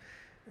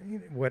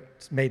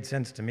what made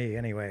sense to me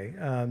anyway.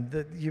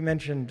 You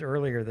mentioned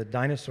earlier the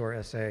dinosaur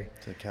essay.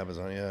 To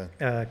Cabazon,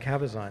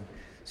 Cabazon.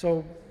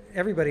 So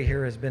everybody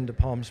here has been to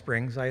Palm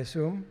Springs, I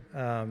assume.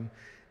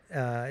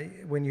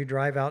 When you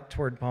drive out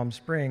toward Palm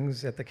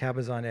Springs at the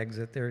Cabazon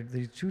exit, there are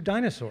these two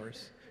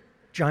dinosaurs,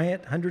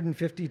 giant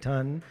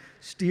 150-ton,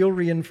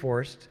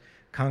 steel-reinforced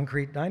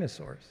concrete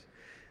dinosaurs.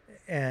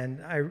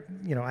 And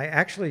I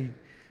actually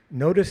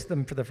noticed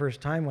them for the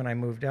first time when I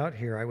moved out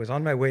here. I was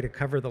on my way to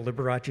cover the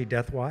Liberace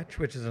Death Watch,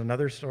 which is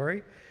another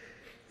story.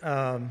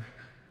 And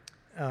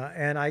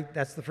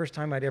that's the first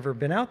time I'd ever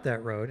been out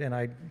that road. And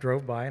I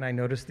drove by and I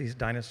noticed these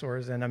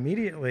dinosaurs, and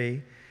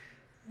immediately,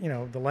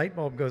 the light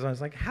bulb goes on.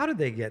 It's like, how did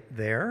they get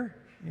there?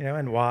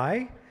 And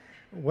why?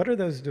 What are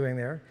those doing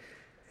there?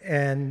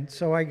 And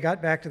so I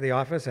got back to the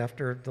office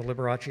after the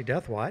Liberace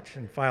Death Watch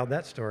and filed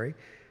that story.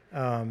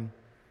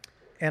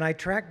 And I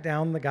tracked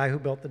down the guy who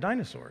built the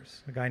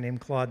dinosaurs, a guy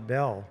named Claude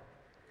Bell,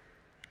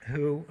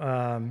 who,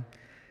 at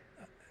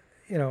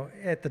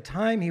the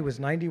time he was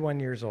 91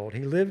 years old.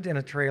 He lived in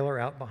a trailer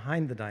out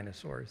behind the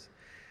dinosaurs.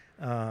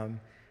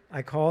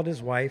 I called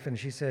his wife and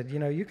she said,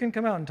 you can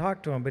come out and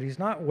talk to him, but he's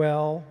not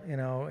well.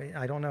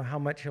 I don't know how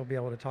much he'll be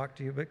able to talk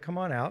to you, but come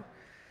on out.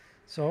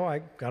 So I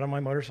got on my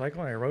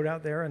motorcycle and I rode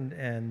out there,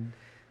 and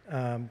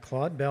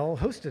Claude Bell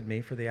hosted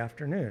me for the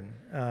afternoon.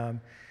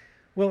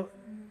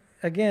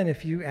 Again,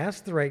 if you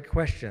ask the right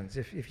questions,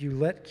 if you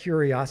let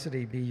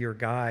curiosity be your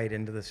guide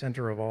into the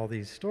center of all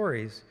these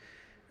stories,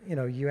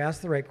 you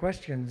ask the right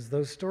questions,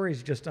 those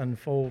stories just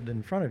unfold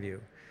in front of you.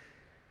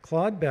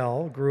 Claude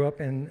Bell grew up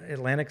in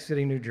Atlantic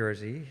City, New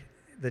Jersey.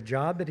 The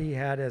job that he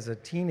had as a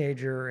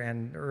teenager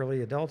and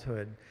early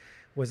adulthood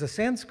was a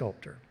sand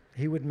sculptor.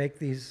 He would make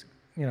these,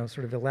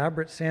 sort of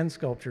elaborate sand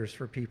sculptures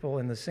for people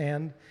in the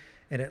sand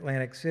in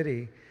Atlantic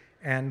City,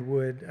 and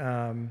would,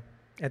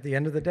 at the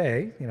end of the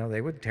day, they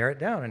would tear it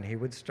down and he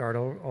would start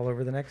all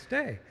over the next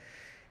day.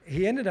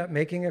 He ended up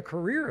making a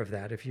career of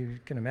that, if you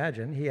can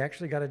imagine. He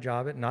actually got a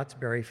job at Knott's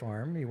Berry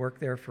Farm. He worked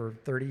there for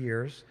 30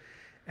 years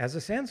as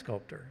a sand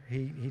sculptor.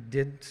 He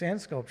did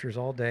sand sculptures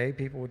all day.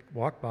 People would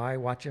walk by,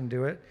 watch him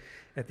do it.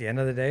 At the end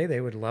of the day,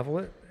 they would level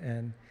it.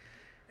 And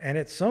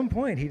at some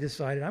point, he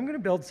decided, I'm going to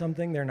build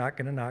something they're not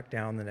going to knock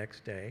down the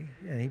next day.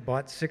 And he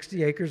bought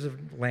 60 acres of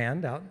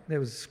land out. It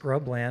was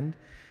scrub land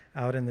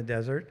out in the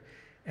desert,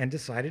 and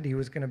decided he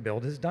was going to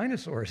build his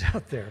dinosaurs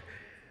out there.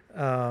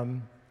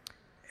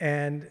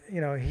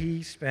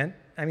 He spent,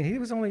 he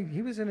was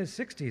in his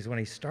 60s when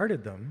he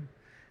started them.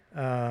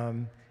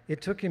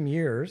 It took him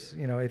years.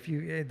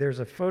 There's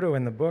a photo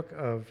in the book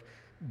of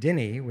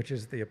Dinny, which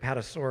is the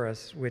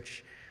Apatosaurus,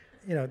 which,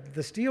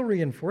 the steel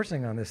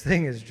reinforcing on this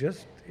thing is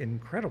just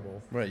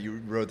incredible. Right,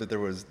 you wrote that there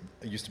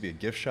used to be a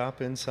gift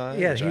shop inside?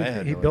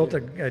 Yeah, he built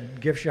a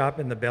gift shop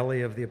in the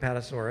belly of the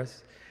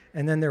Apatosaurus.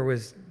 And then there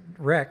was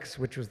Rex,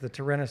 which was the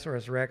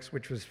Tyrannosaurus Rex,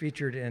 which was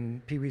featured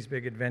in Pee-wee's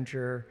Big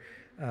Adventure,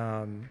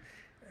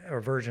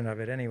 or version of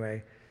it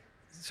anyway.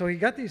 So he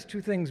got these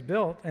two things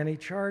built, and he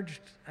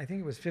charged, I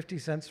think it was 50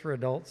 cents for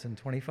adults and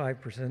 25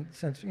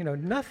 cents,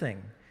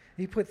 nothing.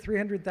 He put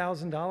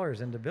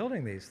 $300,000 into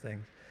building these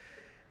things.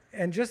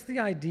 And just the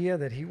idea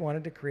that he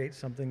wanted to create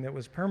something that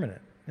was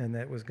permanent and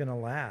that was going to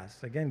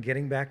last. Again,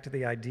 getting back to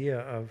the idea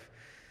of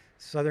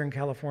Southern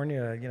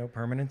California,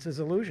 permanence is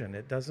illusion.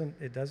 It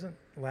doesn't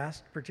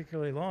last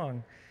particularly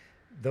long.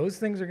 Those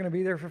things are going to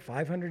be there for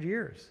 500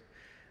 years.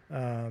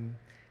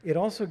 It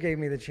also gave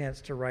me the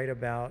chance to write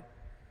about,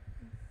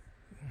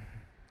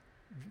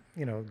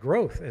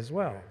 growth as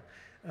well.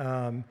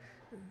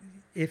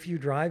 If you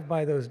drive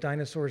by those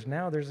dinosaurs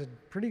now, there's a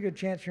pretty good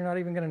chance you're not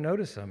even going to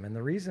notice them. And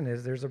the reason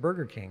is there's a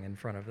Burger King in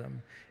front of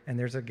them, and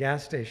there's a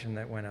gas station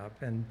that went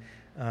up, and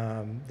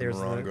there's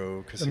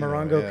the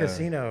Morongo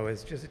Casino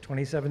is just a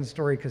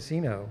 27-story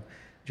casino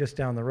just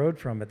down the road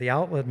from it. The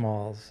outlet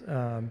malls,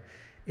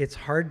 it's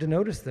hard to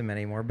notice them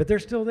anymore, but they're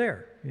still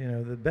there.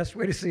 The best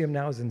way to see them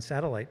now is in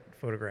satellite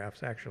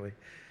photographs, actually.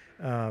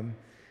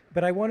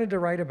 But I wanted to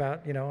write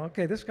about,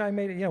 okay, this guy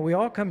made it. We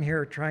all come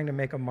here trying to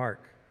make a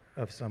mark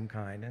of some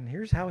kind, and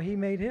here's how he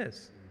made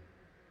his.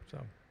 So.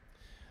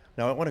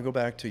 Now I want to go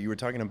back to, you were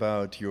talking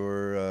about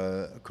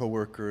your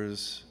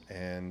coworkers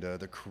and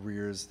the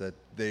careers that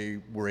they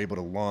were able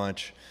to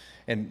launch,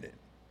 and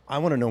I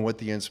want to know what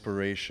the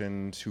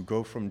inspiration to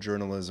go from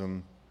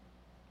journalism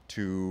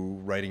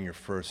to writing your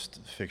first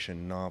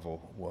fiction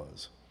novel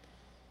was.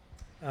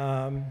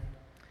 Boredom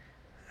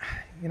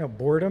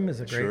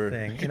is a great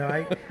thing.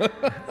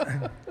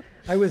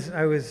 I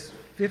was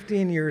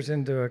 15 years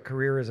into a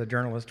career as a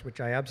journalist,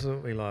 which I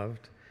absolutely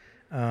loved.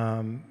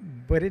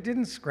 But it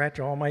didn't scratch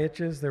all my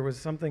itches. There was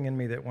something in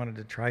me that wanted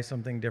to try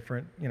something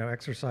different,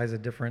 exercise a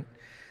different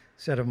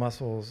set of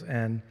muscles.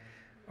 And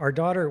our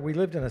daughter, we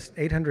lived in an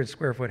 800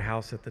 square foot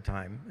house at the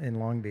time in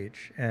Long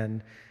Beach,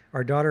 and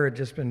our daughter had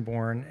just been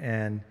born,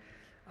 and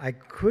I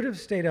could have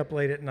stayed up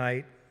late at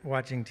night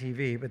watching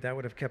TV, but that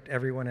would have kept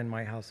everyone in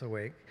my house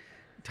awake.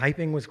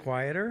 Typing was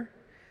quieter,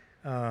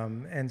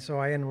 and so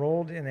I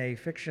enrolled in a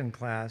fiction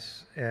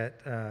class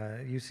at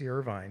UC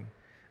Irvine,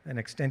 an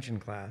extension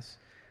class,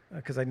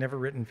 because I'd never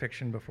written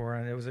fiction before,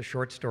 and it was a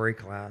short story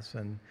class,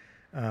 and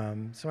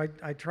so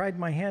I tried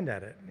my hand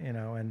at it,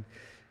 and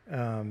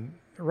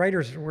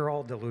writers, we're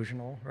all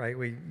delusional, right?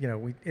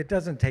 It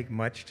doesn't take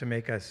much to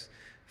make us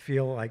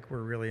feel like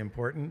we're really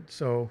important.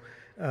 So,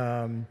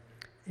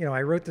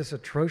 I wrote this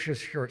atrocious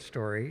short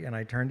story, and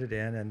I turned it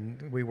in,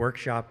 and we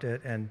workshopped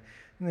it, and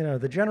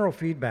the general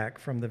feedback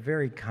from the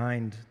very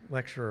kind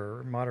lecturer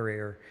or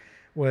moderator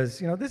was,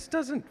 this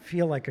doesn't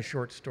feel like a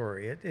short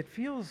story. It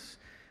feels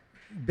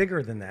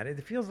bigger than that.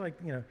 It feels like,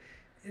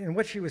 and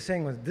what she was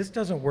saying was, this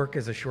doesn't work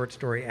as a short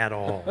story at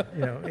all.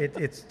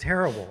 It's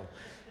terrible.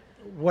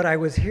 What I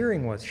was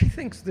hearing was, she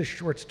thinks this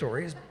short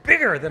story is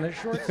bigger than a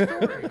short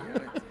story.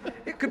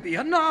 It could be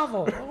a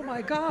novel. Oh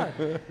my God.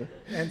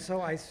 And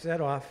so I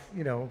set off,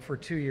 for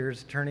 2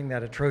 years, turning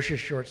that atrocious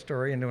short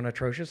story into an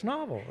atrocious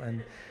novel,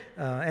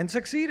 and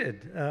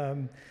succeeded.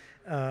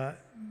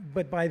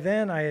 But by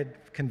then I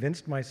had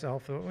convinced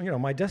myself,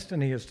 my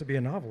destiny is to be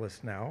a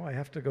novelist now. I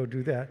have to go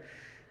do that.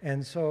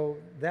 And so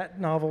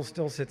that novel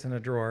still sits in a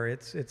drawer.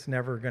 It's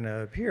never going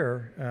to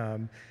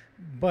appear.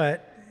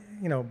 But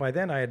by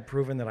then I had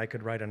proven that I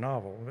could write a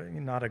novel,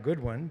 not a good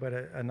one, but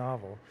a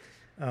novel.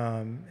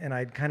 And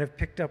I'd kind of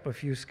picked up a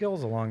few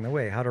skills along the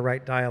way, how to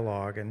write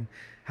dialogue and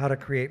how to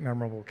create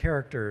memorable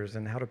characters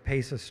and how to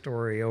pace a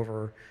story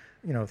over,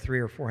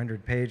 300 or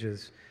 400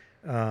 pages.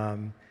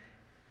 And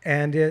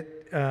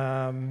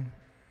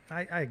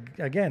I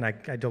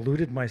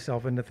deluded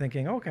myself into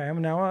thinking, okay,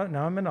 now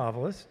I'm a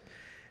novelist.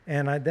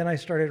 And then I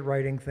started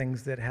writing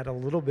things that had a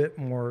little bit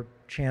more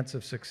chance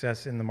of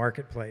success in the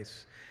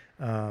marketplace.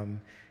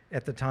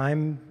 At the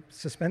time,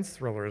 suspense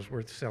thrillers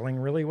were selling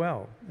really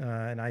well.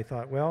 And I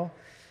thought, well,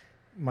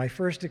 my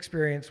first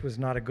experience was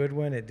not a good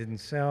one. It didn't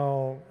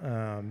sell.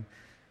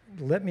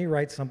 Let me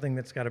write something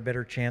that's got a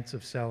better chance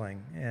of selling.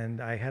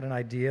 And I had an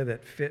idea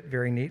that fit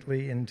very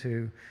neatly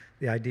into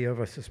the idea of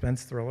a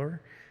suspense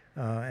thriller.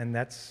 And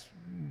that's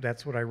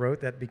what I wrote.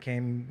 That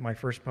became my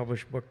first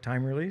published book,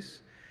 Time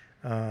Release.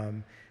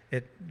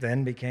 It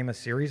then became a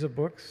series of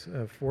books,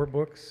 4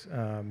 books,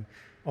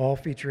 all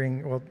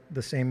featuring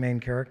the same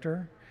main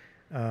character.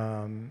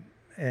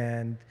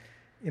 And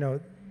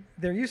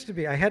there used to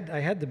be, I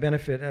had the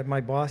benefit of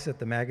my boss at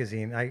the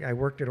magazine. I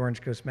worked at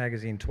Orange Coast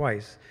Magazine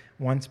twice,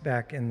 once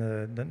back in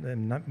the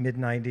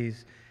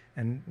mid-90s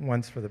and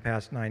once for the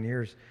past 9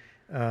 years.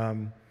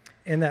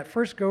 In that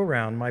first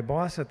go-round, my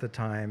boss at the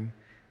time,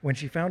 when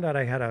she found out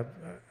I had a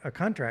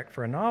contract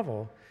for a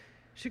novel,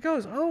 she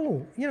goes,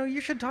 "Oh,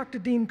 you should talk to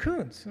Dean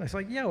Koontz." And I was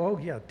like,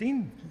 "Yeah,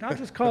 Dean. I'll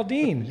just call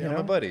Dean."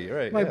 My buddy,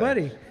 right? My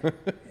buddy.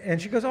 And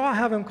she goes, "Oh, I'll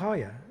have him call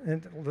you."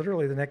 And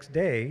literally the next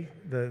day,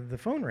 the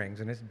phone rings,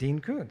 and it's Dean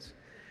Koontz.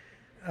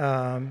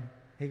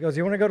 He goes,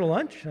 "You want to go to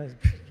lunch?" And I said,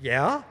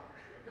 "Yeah."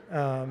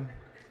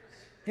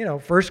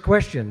 First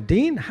question,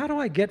 "Dean, how do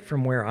I get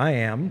from where I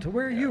am to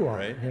where you are?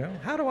 Right.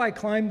 How do I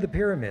climb the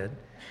pyramid?"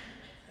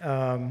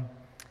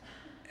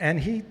 And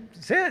he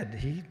said,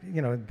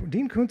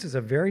 Dean Koontz is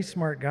a very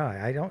smart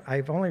guy.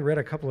 I've only read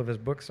a couple of his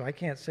books, so I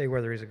can't say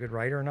whether he's a good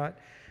writer or not.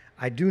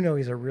 I do know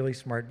he's a really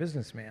smart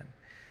businessman.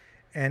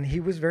 And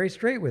he was very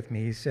straight with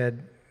me. He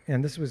said,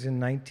 and this was in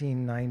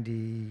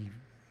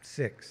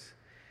 1996,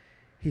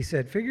 he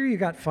said, "Figure you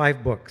got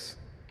 5 books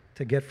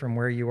to get from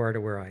where you are to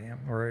where I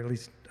am, or at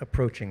least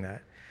approaching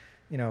that.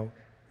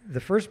 The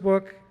first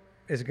book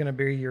is going to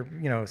be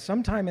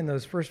sometime in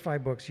those first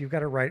 5 books, you've got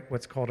to write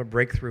what's called a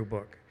breakthrough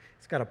book.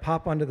 It's got to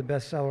pop onto the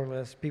bestseller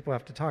list. People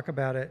have to talk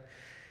about it.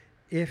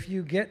 If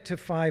you get to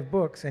 5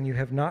 books and you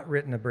have not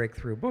written a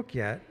breakthrough book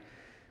yet,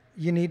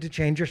 you need to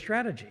change your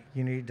strategy.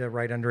 You need to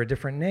write under a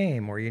different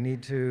name, or you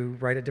need to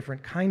write a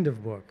different kind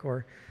of book.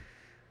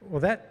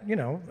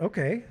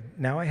 Okay,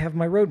 now I have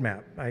my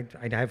roadmap. I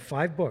have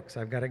 5 books.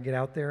 I've got to get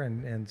out there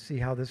and see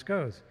how this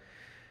goes."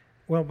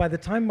 Well, by the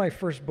time my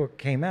first book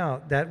came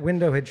out, that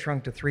window had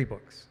shrunk to 3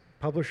 books.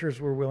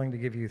 Publishers were willing to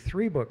give you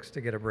 3 books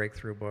to get a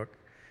breakthrough book.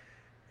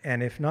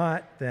 And if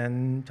not,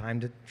 then time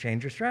to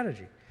change your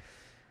strategy.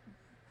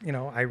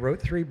 I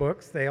wrote 3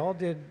 books. They all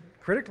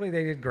critically,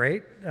 they did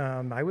great.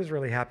 I was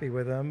really happy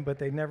with them, but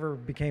they never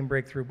became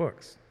breakthrough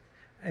books.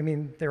 I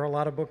mean, there are a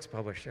lot of books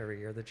published every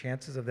year. The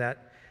chances of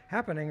that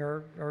happening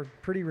are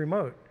pretty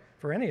remote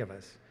for any of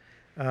us.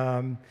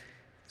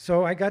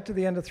 So I got to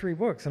the end of 3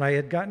 books, and I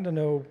had gotten to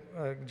know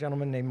a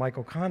gentleman named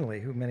Michael Connelly,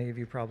 who many of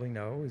you probably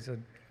know. He's a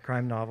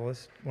crime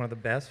novelist, one of the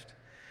best.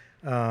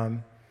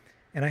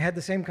 And I had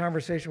the same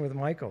conversation with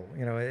Michael,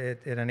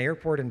 at an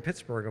airport in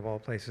Pittsburgh, of all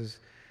places,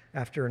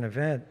 after an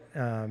event.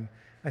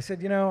 I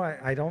said,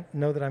 I don't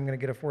know that I'm going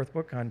to get a 4th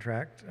book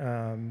contract.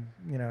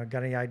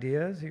 Got any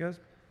ideas? He goes,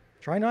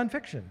 "Try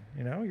nonfiction.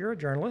 You're a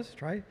journalist.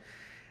 Try."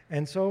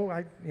 And so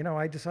I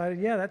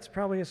decided, that's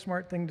probably a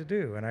smart thing to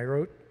do. And I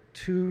co-wrote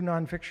 2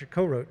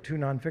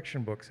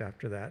 nonfiction books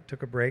after that.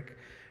 Took a break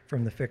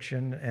from the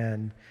fiction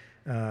and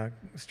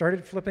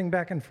started flipping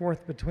back and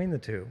forth between the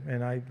 2.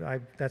 And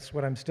that's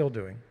what I'm still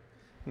doing.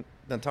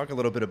 Now talk a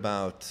little bit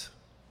about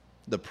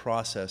the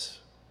process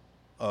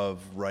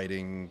of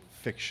writing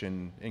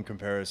fiction in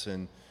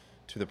comparison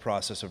to the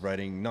process of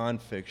writing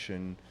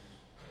nonfiction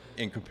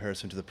in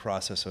comparison to the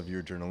process of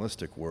your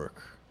journalistic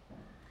work?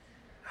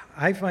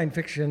 I find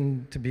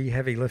fiction to be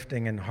heavy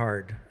lifting and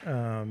hard,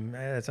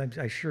 as I'm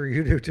sure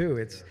you do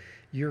too.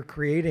 You're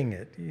creating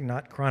it, you're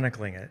not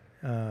chronicling it.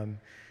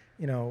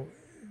 You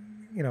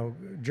know,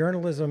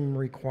 journalism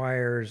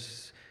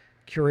requires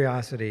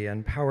curiosity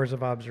and powers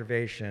of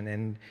observation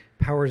and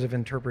powers of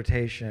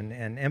interpretation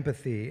and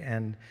empathy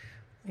and,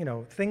 you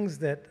know, things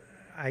that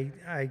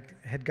I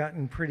had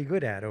gotten pretty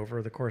good at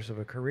over the course of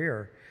a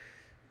career.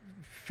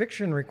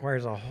 Fiction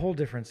requires a whole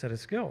different set of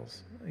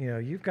skills. You know,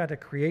 you've got to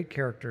create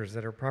characters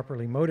that are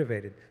properly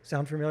motivated.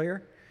 Sound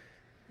familiar?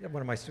 Yeah,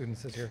 one of my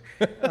students is here.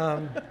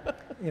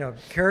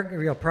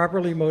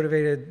 Properly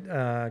motivated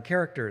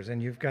characters,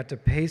 and you've got to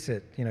pace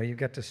it. You know, you've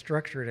got to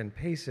structure it and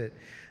pace it.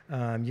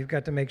 You've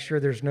got to make sure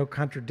there's no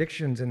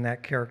contradictions in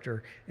that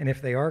character, and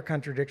if they are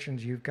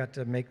contradictions, you've got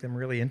to make them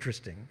really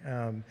interesting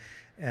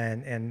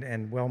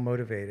and well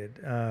motivated.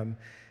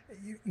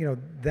 You know,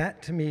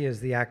 that to me is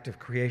the act of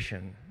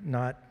creation,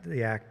 not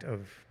the act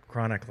of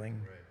chronicling.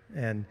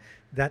 Right. And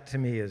that to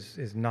me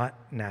is not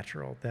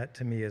natural. That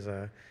to me is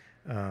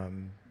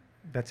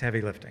that's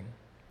heavy lifting.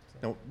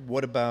 So. Now,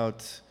 what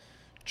about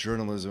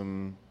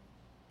journalism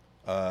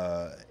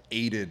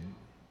aided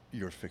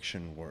your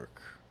fiction work?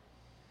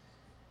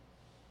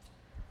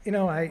 You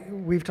know,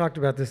 we've talked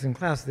about this in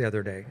class the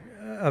other day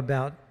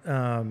about,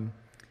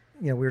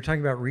 we were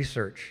talking about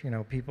research. You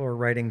know, people are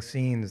writing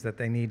scenes that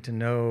they need to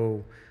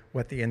know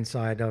what the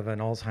inside of an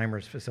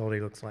Alzheimer's facility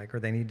looks like, or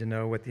they need to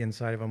know what the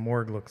inside of a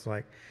morgue looks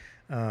like.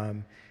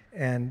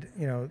 And,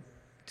 you know,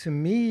 to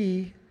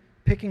me,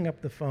 picking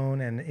up the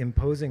phone and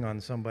imposing on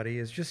somebody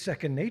is just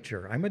second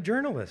nature. I'm a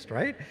journalist,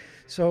 right?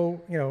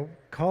 So, you know,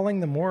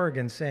 calling the morgue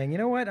and saying, you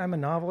know what, I'm a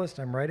novelist,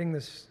 I'm writing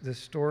this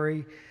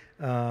story.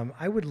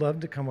 I would love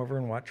to come over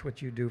and watch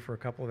what you do for a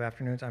couple of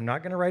afternoons. I'm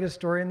not going to write a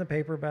story in the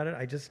paper about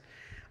it.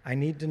 I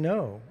need to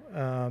know.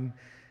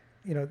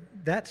 You know,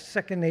 that's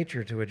second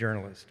nature to a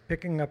journalist,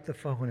 picking up the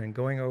phone and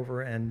going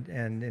over and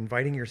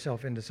inviting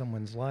yourself into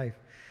someone's life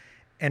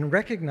and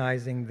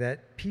recognizing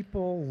that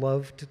people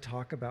love to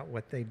talk about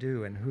what they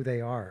do and who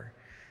they are.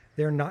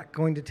 They're not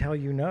going to tell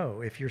you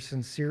no if you're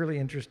sincerely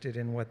interested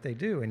in what they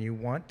do and you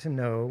want to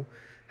know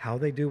how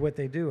they do what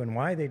they do and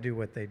why they do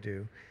what they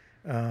do.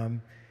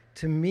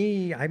 To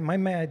me, my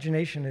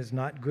imagination is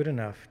not good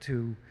enough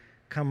to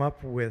come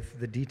up with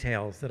the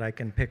details that I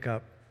can pick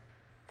up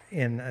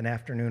in an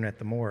afternoon at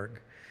the morgue.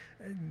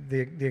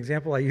 The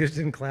example I used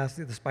in class,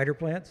 the spider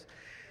plants.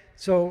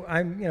 So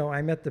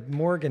I'm at the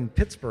morgue in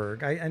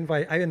Pittsburgh. I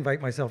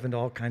invite myself into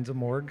all kinds of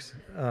morgues.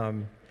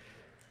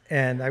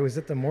 And I was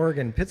at the morgue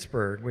in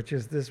Pittsburgh, which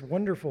is this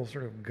wonderful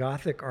sort of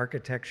Gothic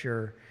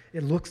architecture.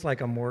 It looks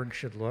like a morgue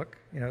should look.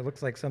 You know, it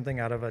looks like something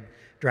out of a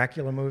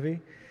Dracula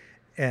movie.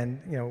 And,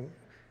 you know,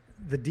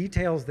 the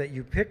details that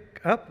you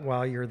pick up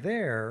while you're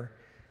there,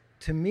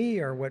 to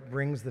me, are what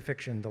brings the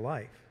fiction to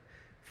life.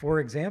 For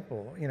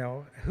example, you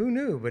know, who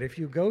knew, but if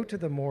you go to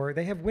the morgue,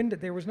 they have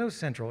there was no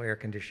central air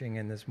conditioning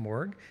in this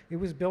morgue. It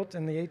was built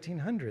in the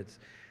 1800s.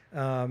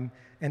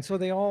 And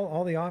so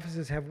all the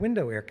offices have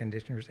window air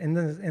conditioners.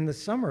 In the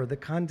summer, the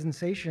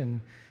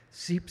condensation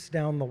seeps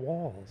down the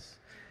walls.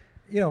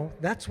 You know,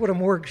 that's what a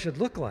morgue should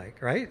look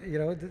like, right? You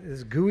know,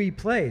 this gooey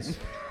place.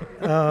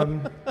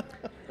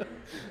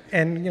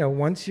 And, you know,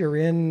 once you're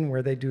in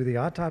where they do the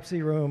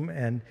autopsy room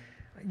and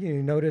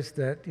you notice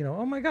that, you know,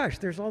 oh my gosh,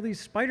 there's all these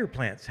spider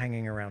plants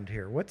hanging around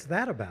here. What's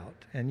that about?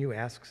 And you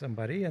ask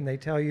somebody and they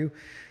tell you,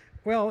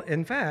 well,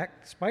 in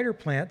fact, spider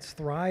plants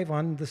thrive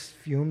on the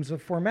fumes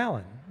of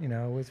formalin, you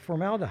know, with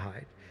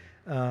formaldehyde.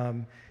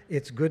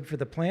 It's good for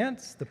the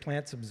plants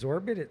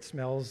absorb it. It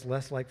smells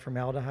less like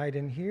formaldehyde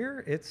in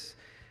here.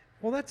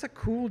 Well, that's a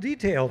cool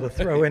detail to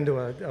throw into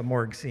a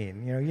morgue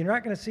scene. You know, you're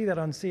not going to see that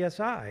on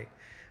CSI.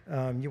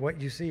 What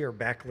you see are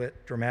backlit,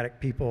 dramatic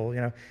people.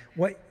 You know,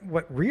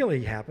 what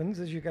really happens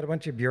is you've got a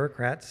bunch of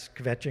bureaucrats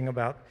kvetching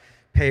about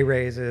pay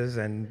raises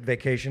and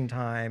vacation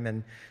time,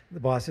 and the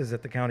bosses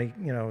at the county,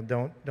 you know,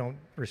 don't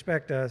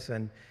respect us,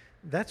 and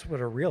that's what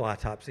a real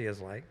autopsy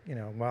is like. You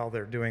know, while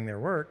they're doing their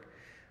work,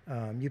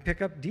 you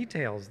pick up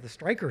details. The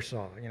striker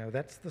saw, you know,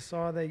 that's the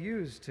saw they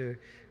use to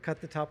cut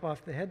the top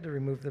off the head to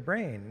remove the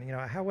brain. You know,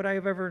 how would I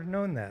have ever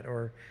known that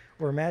or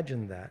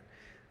imagined that?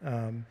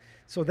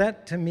 So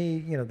that, to me,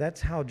 you know,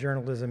 that's how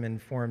journalism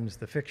informs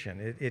the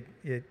fiction.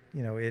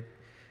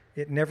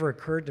 It never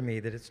occurred to me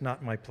that it's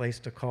not my place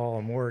to call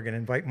a morgue and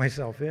invite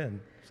myself in.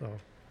 So,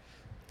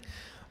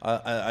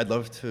 I'd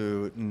love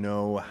to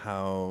know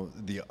how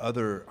the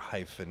other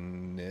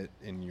hyphen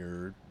in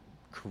your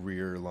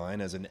career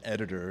line as an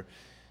editor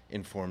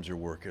informs your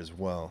work as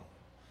well.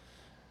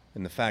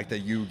 And the fact that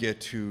you get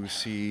to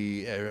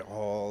see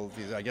all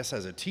these, I guess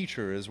as a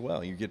teacher as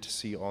well, you get to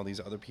see all these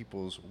other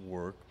people's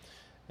work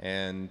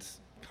and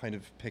kind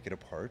of pick it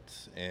apart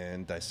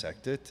and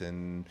dissect it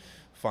and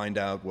find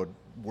out what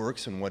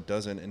works and what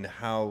doesn't and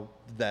how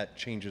that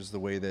changes the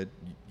way that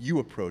you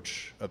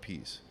approach a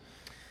piece.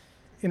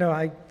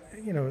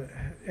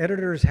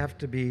 Editors have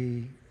to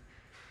be,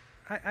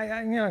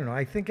 I don't know.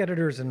 I think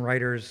editors and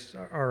writers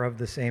are of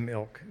the same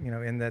ilk,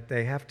 in that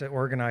they have to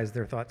organize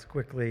their thoughts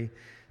quickly,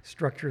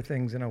 structure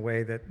things in a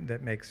way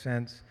that makes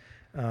sense.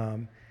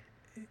 Being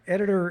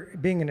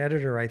an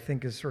editor, I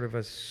think, is sort of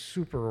a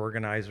super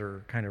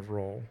organizer kind of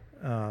role.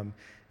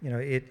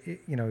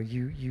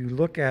 You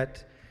look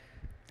at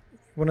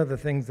one of the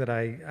things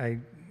that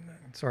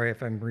sorry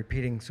if I'm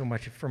repeating so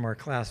much from our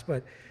class,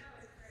 but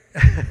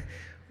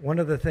one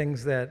of the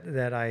things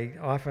that I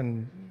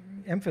often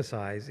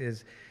emphasize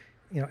is,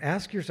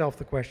 ask yourself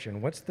the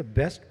question, what's the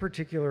best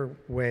particular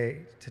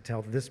way to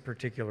tell this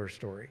particular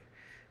story?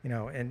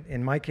 And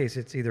in my case,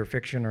 it's either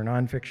fiction or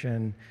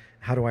nonfiction.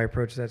 How do I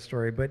approach that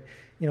story? But,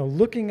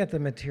 looking at the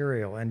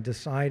material and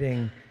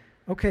deciding,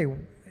 okay,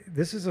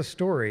 this is a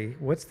story,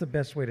 what's the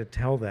best way to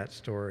tell that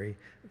story?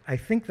 I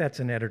think that's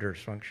an editor's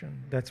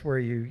function. That's where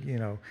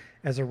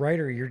as a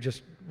writer, you're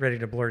just ready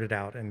to blurt it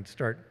out and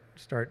start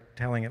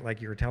telling it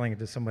like you were telling it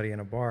to somebody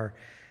in a bar.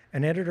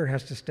 An editor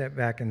has to step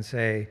back and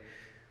say,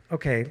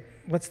 okay,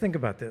 let's think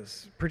about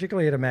this,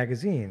 particularly at a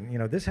magazine.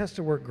 This has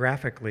to work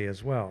graphically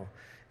as well.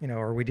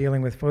 Are we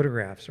dealing with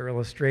photographs or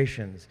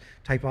illustrations,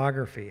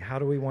 typography? How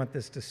do we want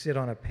this to sit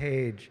on a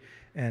page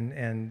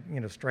and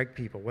strike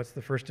people? What's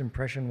the first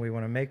impression we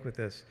want to make with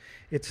this?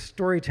 It's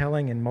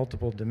storytelling in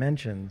multiple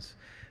dimensions.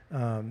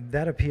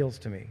 That appeals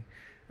to me.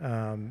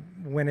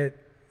 When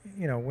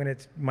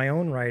it's my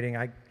own writing,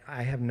 I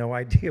have no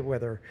idea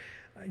whether,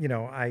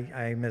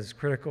 I'm as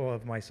critical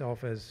of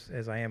myself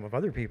as I am of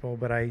other people,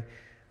 but I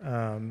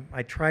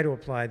try to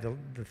apply the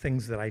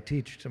things that I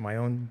teach to my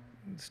own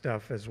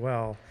stuff as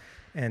well,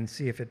 and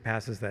see if it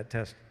passes that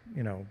test.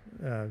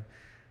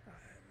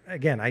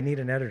 Again, I need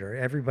an editor.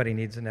 Everybody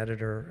needs an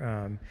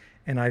editor,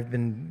 and I've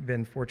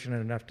been fortunate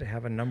enough to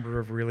have a number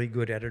of really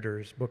good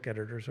editors, book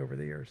editors, over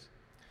the years.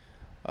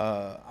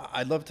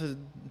 I'd love to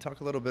talk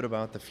a little bit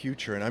about the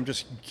future, and I'm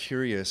just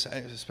curious,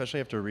 especially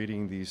after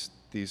reading these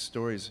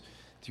stories,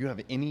 do you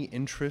have any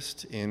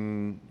interest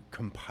in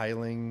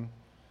compiling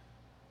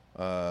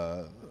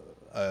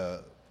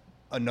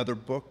another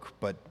book,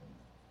 but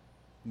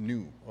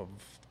new, of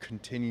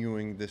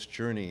continuing this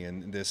journey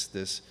and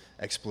this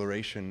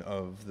exploration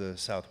of the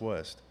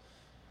Southwest?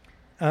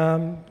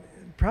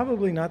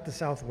 Probably not the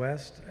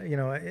Southwest.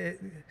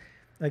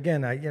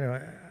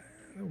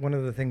 One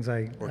of the things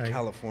or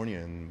California,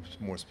 and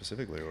more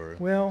specifically, or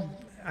well,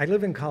 I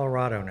live in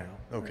Colorado now.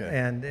 Okay.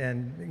 And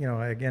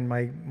again,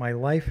 my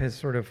life has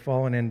sort of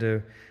fallen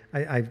into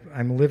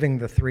I'm living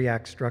the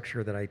 3-act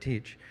structure that I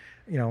teach.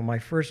 My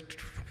first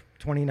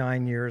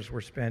 29 years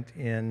were spent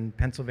in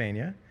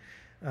Pennsylvania.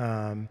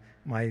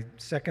 My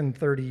second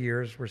 30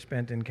 years were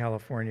spent in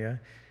California.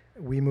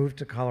 We moved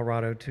to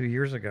Colorado 2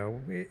 years ago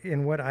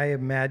in what I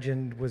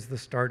imagined was the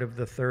start of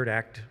the 3rd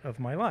act of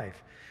my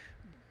life.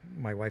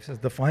 My wife says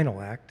the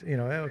final act,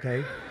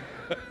 okay,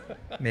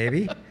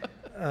 maybe.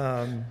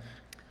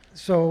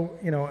 So,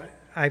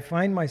 I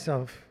find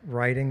myself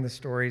writing the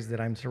stories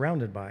that I'm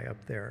surrounded by up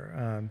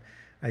there.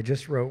 I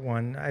just wrote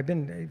one.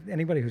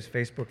 Anybody who's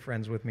Facebook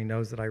friends with me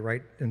knows that I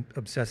write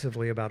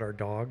obsessively about our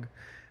dog.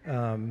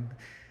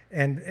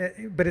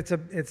 But it's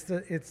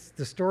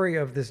the story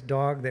of this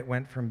dog that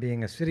went from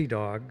being a city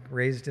dog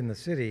raised in the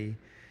city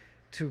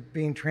to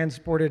being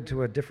transported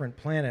to a different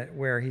planet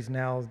where he's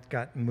now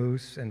got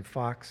moose and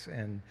fox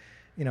and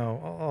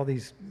all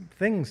these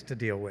things to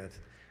deal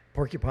with.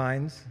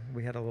 Porcupines.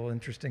 We had a little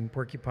interesting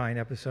porcupine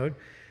episode.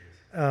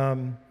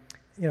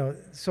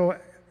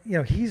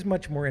 He's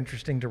much more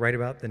interesting to write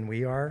about than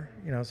we are.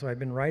 So I've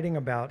been writing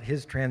about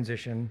his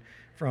transition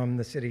from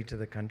the city to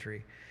the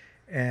country,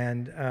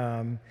 and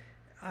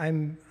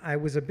I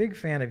was a big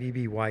fan of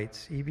E.B.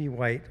 White's. E.B.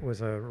 White was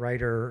a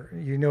writer,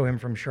 you know him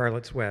from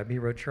Charlotte's Web. He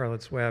wrote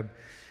Charlotte's Web.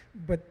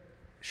 But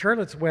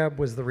Charlotte's Web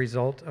was the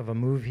result of a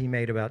move he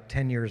made about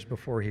 10 years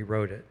before he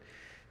wrote it.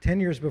 10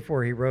 years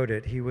before he wrote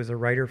it, he was a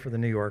writer for The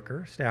New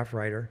Yorker, staff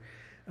writer,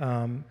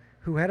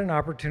 who had an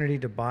opportunity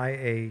to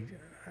buy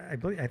I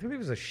believe it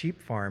was a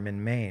sheep farm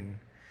in Maine,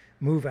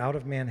 move out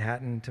of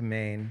Manhattan to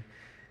Maine.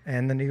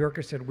 And The New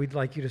Yorker said, we'd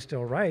like you to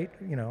still write,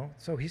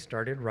 So he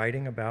started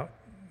writing about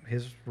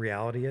his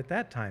reality at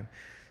that time.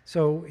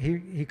 So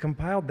he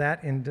compiled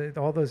that into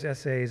all those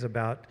essays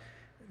about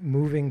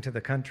moving to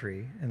the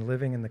country and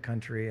living in the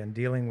country and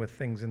dealing with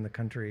things in the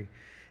country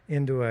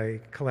into a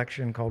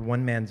collection called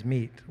One Man's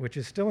Meat, which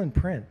is still in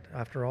print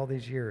after all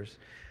these years.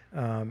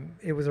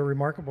 It was a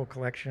remarkable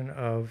collection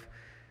of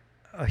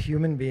a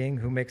human being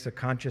who makes a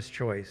conscious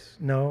choice.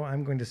 No,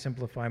 I'm going to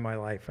simplify my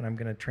life and I'm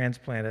going to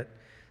transplant it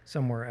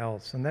somewhere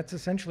else. And that's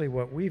essentially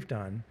what we've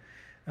done.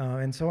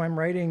 And so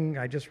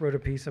I just wrote a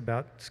piece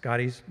about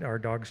Scotty's, our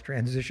dog's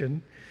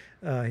transition,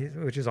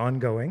 which is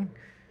ongoing.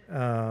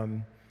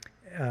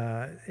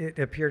 It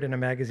appeared in a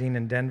magazine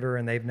in Denver,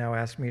 and they've now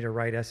asked me to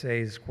write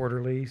essays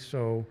quarterly.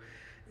 So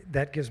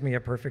that gives me a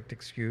perfect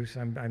excuse.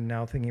 I'm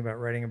now thinking about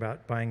writing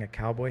about buying a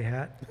cowboy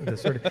hat. The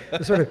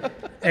sort of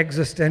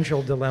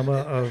existential dilemma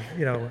of,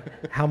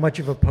 how much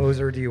of a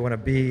poser do you want to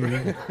be?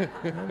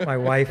 My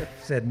wife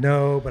said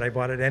no, but I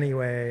bought it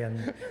anyway,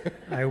 and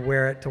I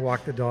wear it to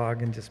walk the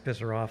dog and just piss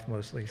her off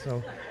mostly.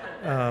 So,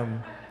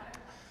 I'm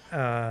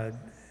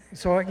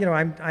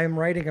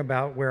writing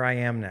about where I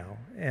am now,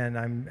 and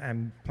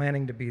I'm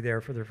planning to be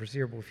there for the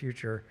foreseeable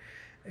future.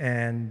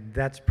 And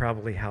that's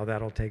probably how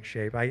that'll take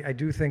shape. I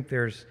do think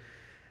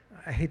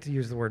I hate to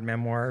use the word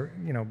memoir,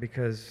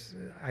 because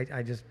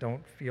I just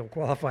don't feel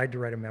qualified to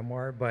write a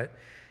memoir. But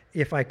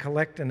if I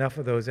collect enough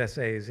of those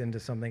essays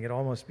into something, it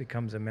almost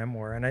becomes a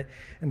memoir. And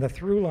the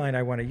through line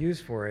I want to use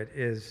for it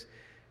is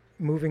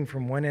moving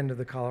from one end of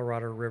the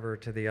Colorado River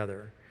to the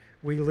other.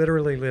 We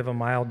literally live a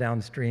mile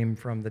downstream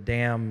from the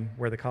dam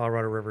where the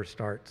Colorado River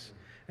starts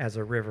as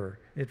a river.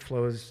 It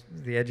flows,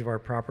 the edge of our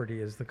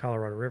property is the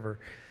Colorado River.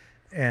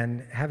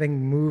 And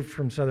having moved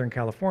from Southern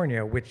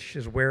California, which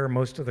is where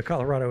most of the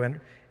Colorado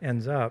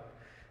ends up,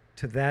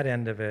 to that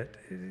end of it,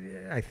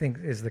 I think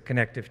is the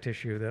connective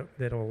tissue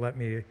that'll let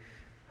me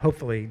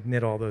hopefully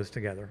knit all those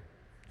together.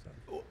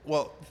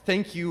 Well,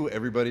 thank you,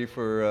 everybody,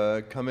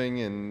 for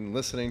coming and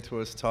listening to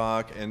us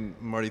talk. And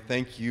Marty,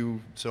 thank you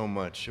so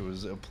much. It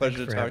was a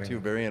pleasure to talk to you.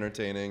 Very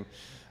entertaining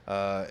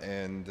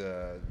and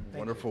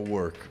wonderful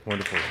work.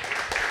 Wonderful.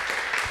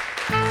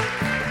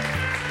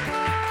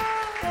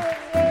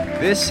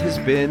 This has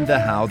been The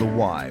How, the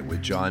Why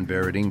with John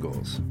Barrett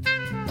Ingalls.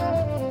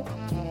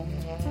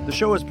 The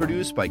show is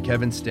produced by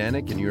Kevin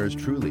Stanek and yours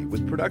truly,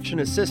 with production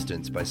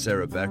assistance by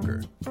Sarah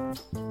Becker.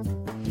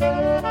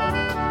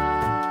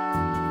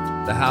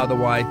 The How, the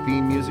Why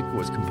theme music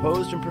was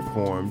composed and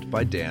performed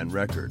by Dan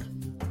Record.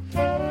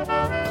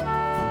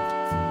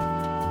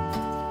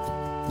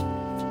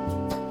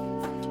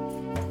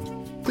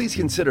 Please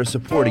consider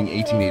supporting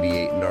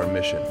 1888 and our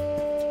mission.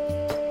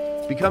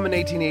 Become an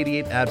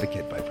 1888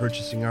 advocate by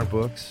purchasing our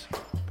books,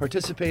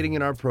 participating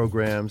in our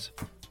programs,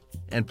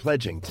 and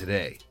pledging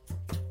today.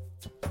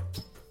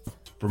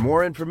 For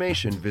more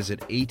information,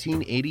 visit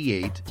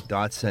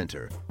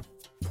 1888.center.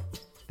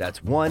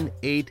 That's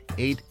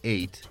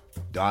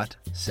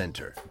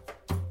 1888.center.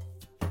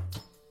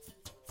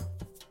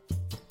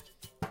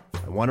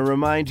 I want to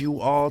remind you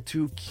all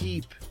to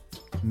keep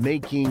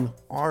making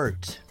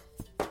art.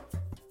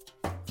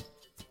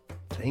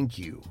 Thank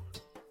you.